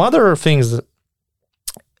 And some other things.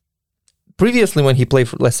 Previously, when he played,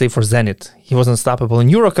 let's say, for Zenit, he was unstoppable. In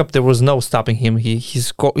Eurocup, there was no stopping him. He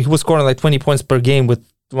was scoring like 20 points per game with,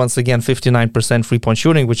 once again, 59% free-point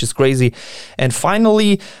shooting, which is crazy. And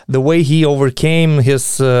finally, the way he overcame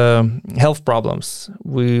his health problems.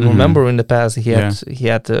 We remember in the past he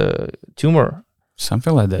had a tumor.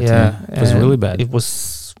 Something like that. Yeah. It was really bad. It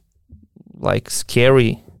was like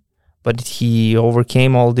scary. But he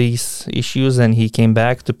overcame all these issues and he came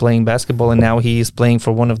back to playing basketball, and now he is playing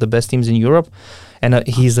for one of the best teams in Europe. And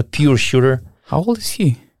he's a pure shooter. How old is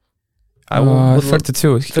he?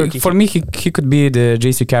 32. For me, he could be the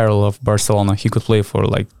JC Carroll of Barcelona. He could play for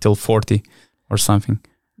like till 40 or something.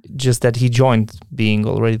 Just that he joined being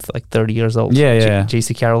already like 30 years old. Yeah.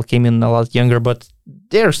 JC Carroll came in a lot younger, but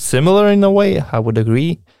they're similar in a way, I would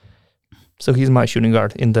agree. So he's my shooting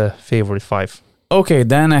guard in the favorite 5. Okay,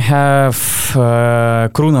 then I have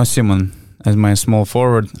Kruno Simon as my small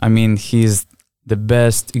forward. I mean, he's the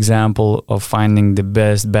best example of finding the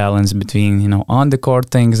best balance between, on the court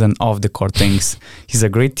things and off the court things. He's a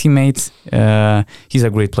great teammate. He's a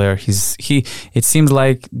great player. It seems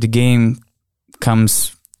like the game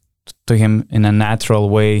comes to him in a natural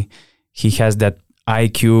way. He has that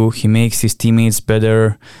IQ. He makes his teammates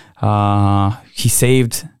better. He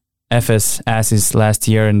saved FS asses last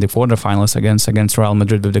year in the quarterfinals against Real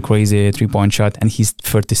Madrid with the crazy 3-point shot, and he's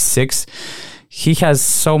 36. He has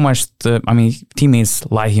so much. Teammates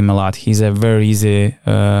like him a lot. He's a very easy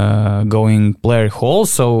going player who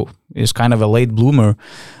also is kind of a late bloomer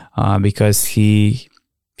because he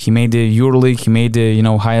made the EuroLeague. He made the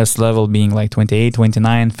highest level, being like 28,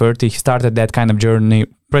 29, 30. He started that kind of journey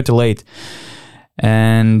pretty late.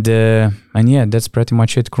 And yeah, that's pretty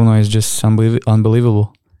much it. Kruno is just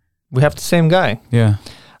unbelievable. We have the same guy. Yeah.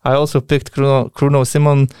 I also picked Kruno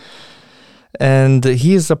Simon, and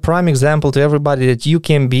he is a prime example to everybody that you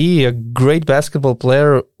can be a great basketball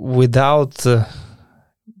player without a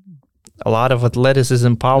lot of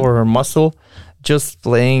athleticism, power, or muscle, just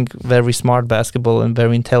playing very smart basketball and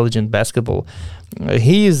very intelligent basketball.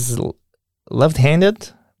 He is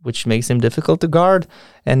left-handed, which makes him difficult to guard,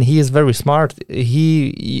 and he is very smart.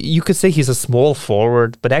 You could say he's a small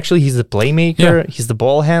forward, but actually he's a playmaker. Yeah. He's the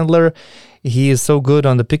ball handler. He is so good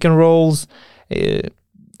on the pick and rolls.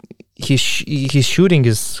 His shooting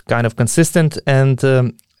is kind of consistent, and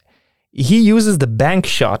he uses the bank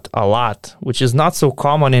shot a lot, which is not so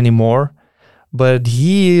common anymore. But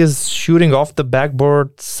he is shooting off the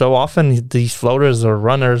backboard so often, these floaters or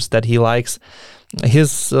runners that he likes.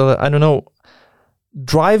 His,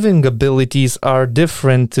 driving abilities are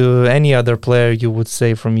different to any other player, you would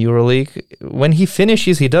say, from EuroLeague. When he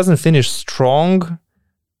finishes, he doesn't finish strong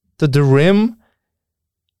to the rim.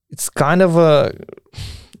 It's kind of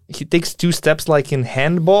he takes 2 steps like in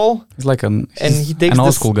handball. He's like and he takes an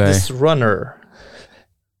old school guy. This runner,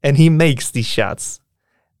 and he makes these shots.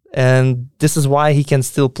 And this is why he can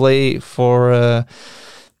still play for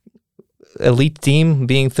elite team,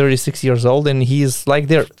 being 36 years old, and he's like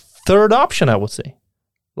their third option, I would say.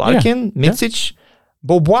 Larkin, Micic,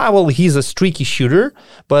 Bobois, well, he's a streaky shooter,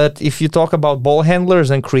 but if you talk about ball handlers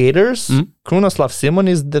and creators, Krunoslav Simon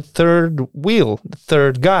is the third wheel, the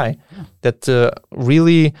third guy that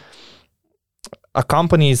really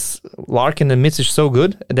accompanies Larkin and Micic so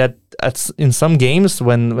good that in some games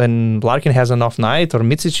when Larkin has an off night or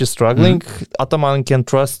Micic is struggling, Ataman can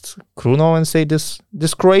trust Kruno and say this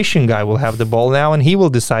Croatian guy will have the ball now and he will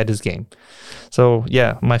decide his game. So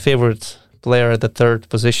yeah, my favorite player at the third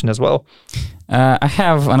position as well. I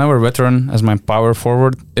have another veteran as my power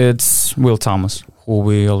forward. It's Will Thomas, who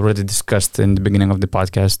we already discussed in the beginning of the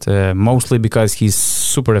podcast, mostly because he's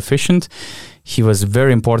super efficient. He was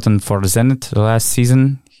very important for Zenit last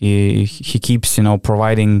season. He keeps,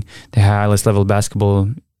 providing the highest level basketball,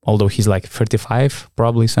 although he's like 35,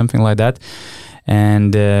 probably something like that.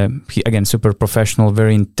 and he again super professional,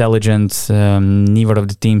 very intelligent. Neither of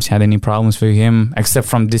the teams had any problems with him, except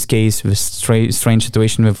from this case with strange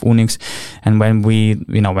situation with Unix. And when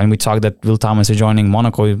we talked that Will Thomas is joining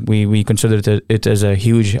Monaco, we considered it as a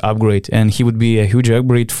huge upgrade, and he would be a huge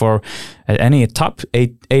upgrade for any top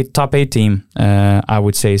eight team, I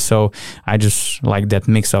would say. So I just like that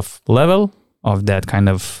mix of level, of that kind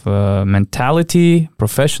of mentality,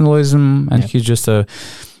 professionalism, and he's just a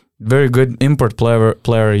very good import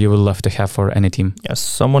player you would love to have for any team. Yes,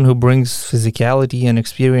 someone who brings physicality and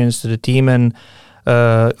experience to the team, and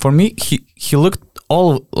for me, he looked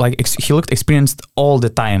experienced all the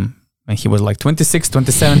time. When he was like 26,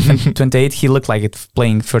 27, 28, he looked like it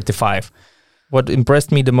playing 35. What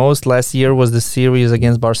impressed me the most last year was the series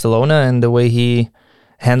against Barcelona and the way he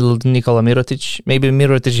handled Nikola Mirotic. Maybe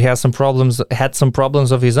Mirotic had some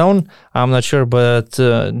problems of his own, I'm not sure, but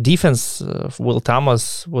defense, Will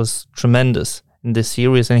Thomas was tremendous in this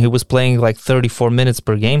series, and he was playing like 34 minutes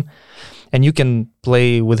per game. And you can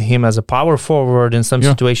play with him as a power forward. In some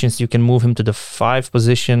situations, you can move him to the 5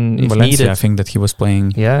 position if Valencia, needed. I think that he was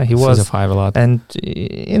playing. Yeah, he was as a 5 a lot. And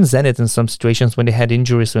in Zenit, in some situations when they had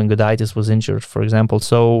injuries, when Gudaitis was injured, for example.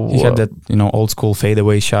 So he had that old school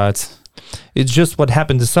fadeaway shot. It's just what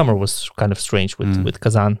happened this summer was kind of strange with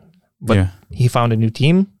Kazan. But he found a new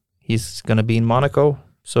team. He's going to be in Monaco.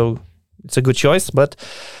 So it's a good choice. But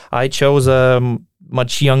I chose a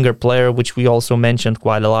much younger player, which we also mentioned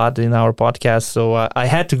quite a lot in our podcast. So I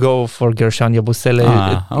had to go for Gershon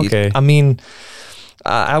Yabusele. Okay.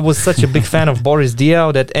 I was such a big fan of Boris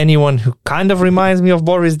Diaw that anyone who kind of reminds me of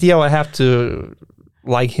Boris Diaw, I have to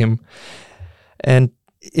like him. And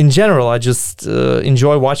in general, I just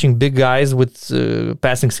enjoy watching big guys with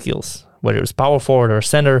passing skills, whether it's power forward or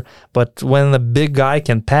center. But when a big guy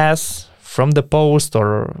can pass from the post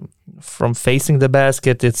or from facing the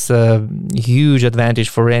basket, it's a huge advantage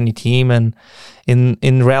for any team. And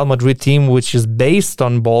in Real Madrid team, which is based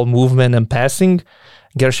on ball movement and passing,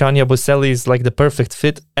 Gershon Yabusele is like the perfect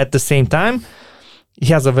fit. At the same time, he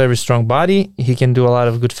has a very strong body. He can do a lot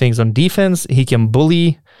of good things on defense. He can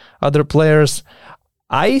bully other players.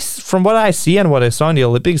 From what I see and what I saw in the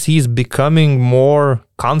Olympics, he's becoming more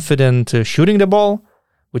confident shooting the ball,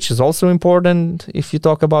 which is also important if you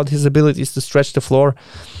talk about his abilities to stretch the floor.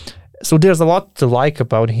 So there's a lot to like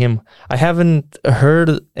about him. I haven't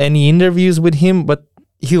heard any interviews with him, but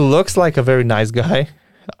he looks like a very nice guy.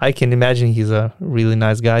 I can imagine he's a really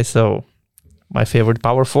nice guy. So my favorite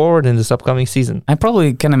power forward in this upcoming season. I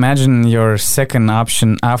probably can imagine your second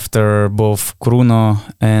option after both Kruno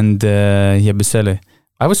and Yabusele.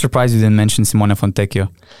 I was surprised you didn't mention Simone Fontecchio.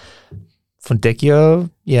 Fontecchio,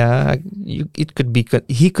 yeah, he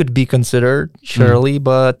could be considered, surely,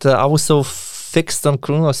 but I was so fixed on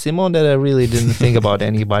Kruno Simon that I really didn't think about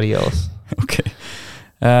anybody else. Okay.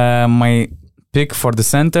 My pick for the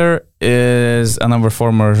center is another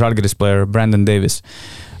former Žalgiris player, Brandon Davis.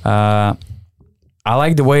 I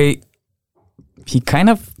like the way he kind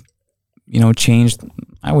of, changed.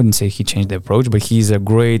 I wouldn't say he changed the approach, but he's a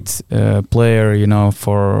great player,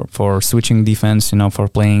 for switching defense, for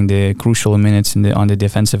playing the crucial minutes on the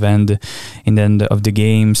defensive end in the end of the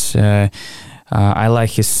games. I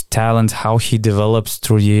like his talent, how he develops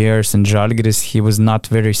through the years. In Žalgiris, he was not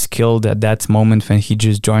very skilled at that moment when he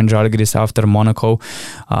just joined Žalgiris after Monaco,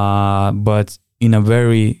 but in a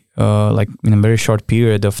very short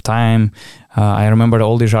period of time, I remember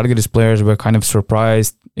all the Žalgiris players were kind of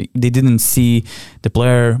surprised. They didn't see the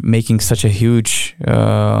player making such a huge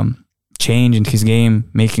change in his game,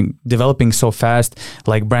 developing so fast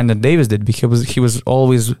like Brandon Davis did, because he was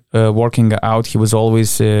always working out. He was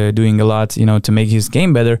always doing a lot, to make his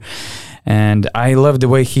game better. And I love the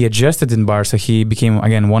way he adjusted in Barca. He became,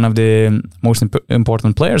 again, one of the most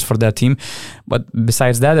important players for that team. But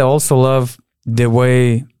besides that, I also love the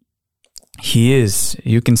way he is.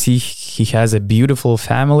 You can see he has a beautiful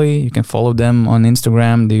family. You can follow them on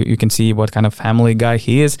Instagram. You can see what kind of family guy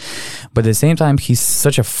he is. But at the same time, he's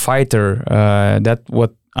such a fighter. That's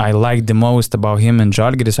what I like the most about him and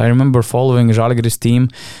Žalgiris. I remember following Žalgiris team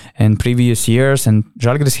in previous years, and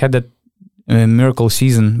Žalgiris had that miracle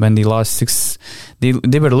season when they lost 6.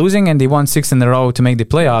 They were losing and they won 6 in a row to make the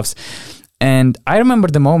playoffs. And I remember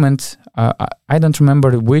the moment. I don't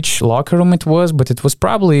remember which locker room it was, but it was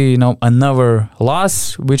probably another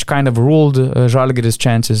loss, which kind of ruled Žalgiris'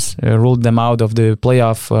 chances, ruled them out of the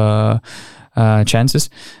playoff chances,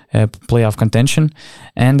 playoff contention.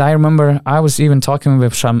 And I remember I was even talking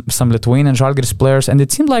with some Lithuanian Žalgiris players, and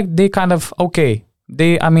it seemed like they kind of okay.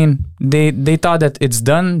 They thought that it's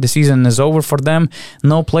done, the season is over for them,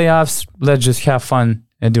 no playoffs. Let's just have fun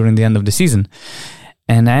during the end of the season.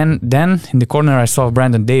 And then in the corner, I saw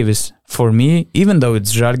Brandon Davis. For me, even though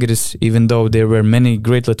it's Žalgiris, even though there were many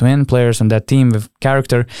great Lithuanian players on that team with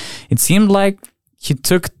character, it seemed like he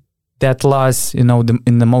took that loss, in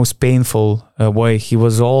the most painful way. He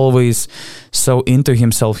was always so into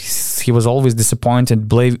himself. He was always disappointed,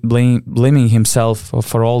 blaming himself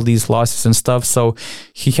for all these losses and stuff. So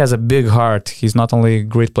he has a big heart. He's not only a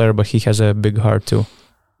great player, but he has a big heart too.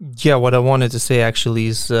 Yeah, what I wanted to say actually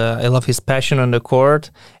is I love his passion on the court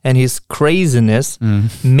and his craziness.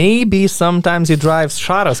 Maybe sometimes he drives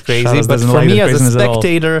Šaras crazy, but for me as a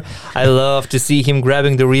spectator, I love to see him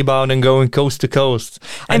grabbing the rebound and going coast to coast.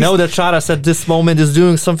 I know that Šaras at this moment is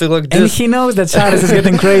doing something like this. And he knows that Šaras is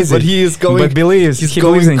getting crazy. But he is going, but believes, he's he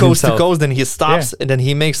going coast himself. to coast, and he stops, and then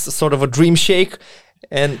he makes sort of a dream shake.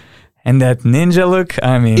 And that ninja look,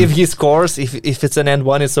 I mean... If he scores, if it's an end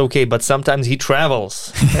one, it's okay. But sometimes he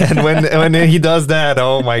travels. And when he does that,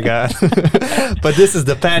 oh my God. But this is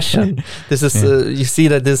the passion. This is, you see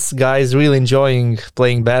that this guy is really enjoying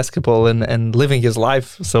playing basketball and living his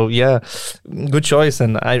life. So yeah, good choice.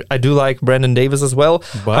 And I do like Brandon Davis as well.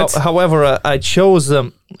 But however, I chose...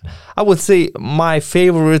 I would say my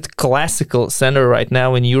favorite classical center right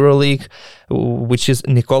now in EuroLeague, which is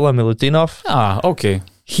Nikola Milutinov. Okay.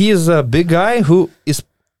 He is a big guy who is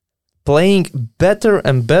playing better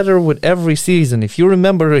and better with every season. If you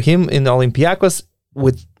remember him in Olympiacos,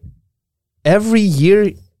 with every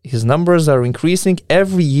year his numbers are increasing.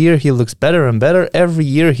 Every year he looks better and better. Every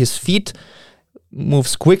year his feet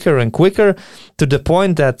moves quicker and quicker, to the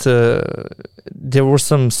point that there were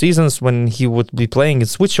some seasons when he would be playing in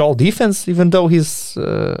switch all defense, even though he's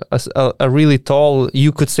a really tall,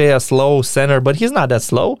 you could say a slow center, but he's not that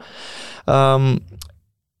slow.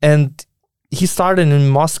 And he started in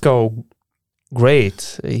Moscow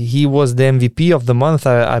great. He was the MVP of the month,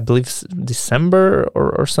 I believe December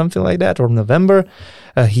or something like that, or November.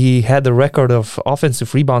 He had the record of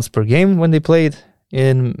offensive rebounds per game when they played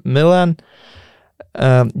in Milan.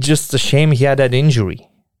 Just a shame he had that injury.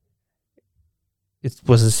 It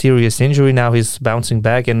was a serious injury. Now he's bouncing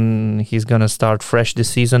back and he's going to start fresh this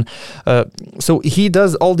season. So he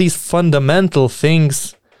does all these fundamental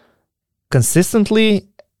things consistently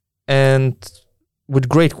and with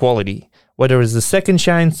great quality. Whether it's the second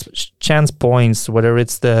chance points, whether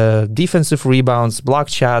it's the defensive rebounds, block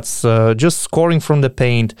shots, just scoring from the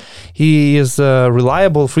paint. He is a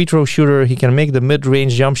reliable free throw shooter. He can make the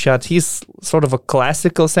mid-range jump shots. He's sort of a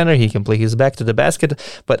classical center. He can play his back to the basket,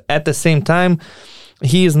 but at the same time,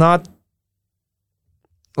 he is not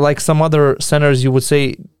like some other centers you would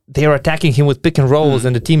say they are attacking him with pick and rolls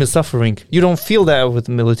and the team is suffering. You don't feel that with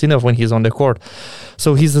Milutinov when he's on the court.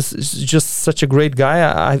 So he's just such a great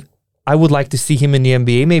guy. I would like to see him in the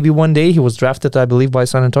NBA maybe one day. He was drafted, I believe, by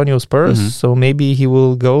San Antonio Spurs. So maybe he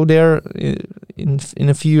will go there in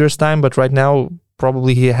a few years' time. But right now,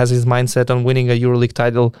 probably he has his mindset on winning a EuroLeague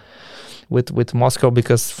title with Moscow,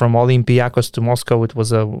 because from Olympiacos to Moscow, it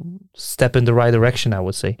was a step in the right direction, I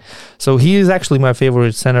would say. So he is actually my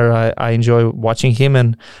favorite center. I enjoy watching him.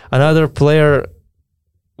 And another player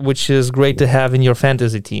which is great to have in your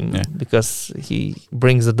fantasy team because he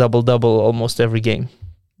brings a double-double almost every game.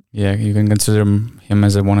 Yeah, you can consider him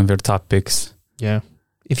as one of your top picks. Yeah.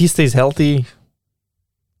 If he stays healthy,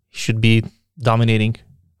 he should be dominating.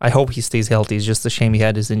 I hope he stays healthy. It's just a shame he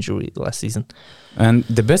had his injury last season. And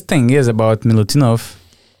the best thing is about Milutinov,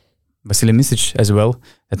 Vasily Micic as well,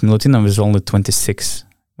 that Milutinov is only 26.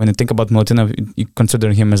 When you think about Milutinov, you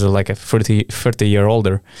consider him as like a 30-year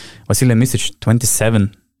older. Vasily Micic,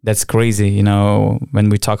 27. That's crazy, when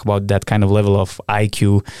we talk about that kind of level of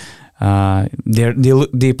IQ.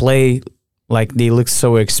 They play like they look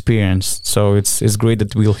so experienced, so it's great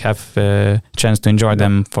that we'll have a chance to enjoy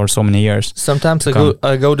them for so many years. Sometimes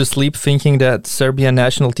I go to sleep thinking that Serbian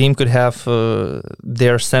national team could have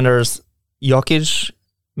their centers Jokic,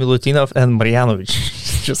 Milutinov, and Marjanovic.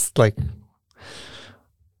 Just like,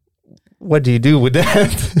 what do you do with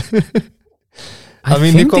that? I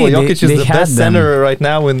mean, Nikola Jokic is the best center right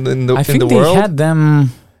now in the world. I think they had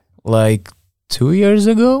them like 2 years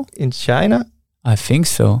ago in China. I think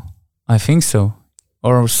so.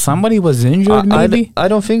 Or somebody was injured, maybe. I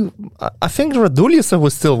don't think. I think Radulica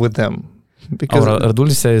was still with them, because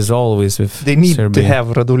Radulica is always with. They need Serbia. to have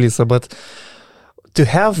Radulica, but to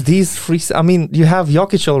have these free. I mean, you have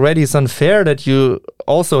Jokic already. It's unfair that you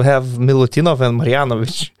also have Milutinov and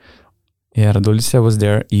Marjanovic. Yeah, Radulica was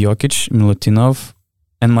there. Jokic, Milutinov,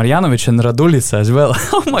 and Marjanovic and Radulica as well.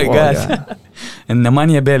 Oh my God! Yeah. And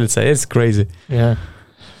Nemanja Bjelica. It's crazy. Yeah.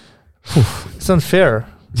 It's unfair.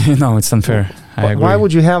 No, it's unfair. I agree. Why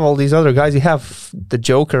would you have all these other guys? You have the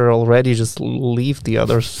Joker already. Just leave the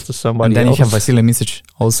others to somebody And then else. you have Vasilij Micic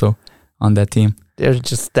also on that team. They're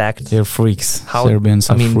just stacked. They're freaks. How- Serbians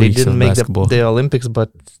are I mean, they freaks didn't of make basketball. the Olympics, but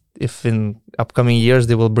if in upcoming years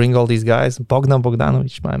they will bring all these guys, Bogdan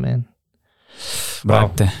Bogdanovic, my man.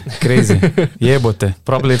 Brate, crazy. Jebote.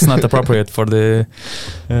 Probably it's not appropriate for the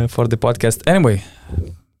podcast. Anyway,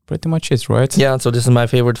 pretty much it, right? Yeah, so this is my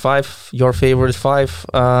favorite 5. Your favorite 5.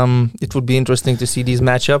 It would be interesting to see these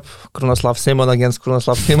match up. Krunoslav Simon against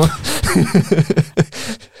Krunoslav Simon.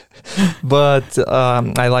 But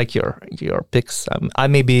I like your picks. I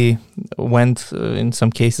maybe went in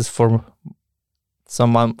some cases for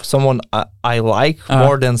someone I like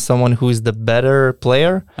more than someone who is the better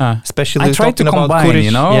player. Especially I tried to talking about combine,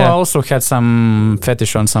 Kuric. I also had some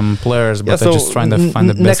fetish on some players, but Yeah, I just trying to find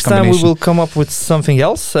the best next time combination. we will come up with something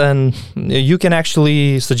else, and you can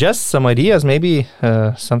actually suggest some ideas, maybe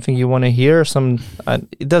something you want to hear.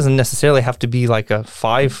 It doesn't necessarily have to be like a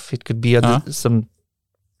 5. It could be some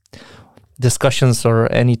discussions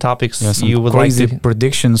or any topics you would crazy like to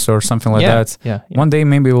predictions or something like that. Yeah. One day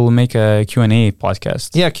maybe we'll make a Q&A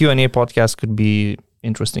podcast. Yeah, Q&A podcast could be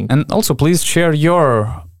interesting. And also please share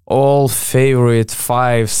your all favorite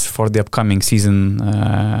 5s for the upcoming season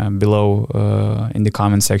below in the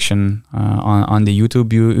comment section on the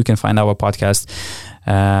YouTube. You can find our podcast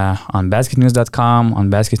on basketnews.com, on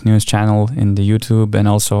Basket News channel in the YouTube, and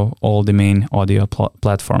also all the main audio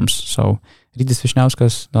platforms. So Rytis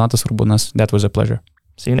Vyšniauskas, Donatas Urbonas, that was a pleasure.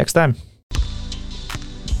 See you next time.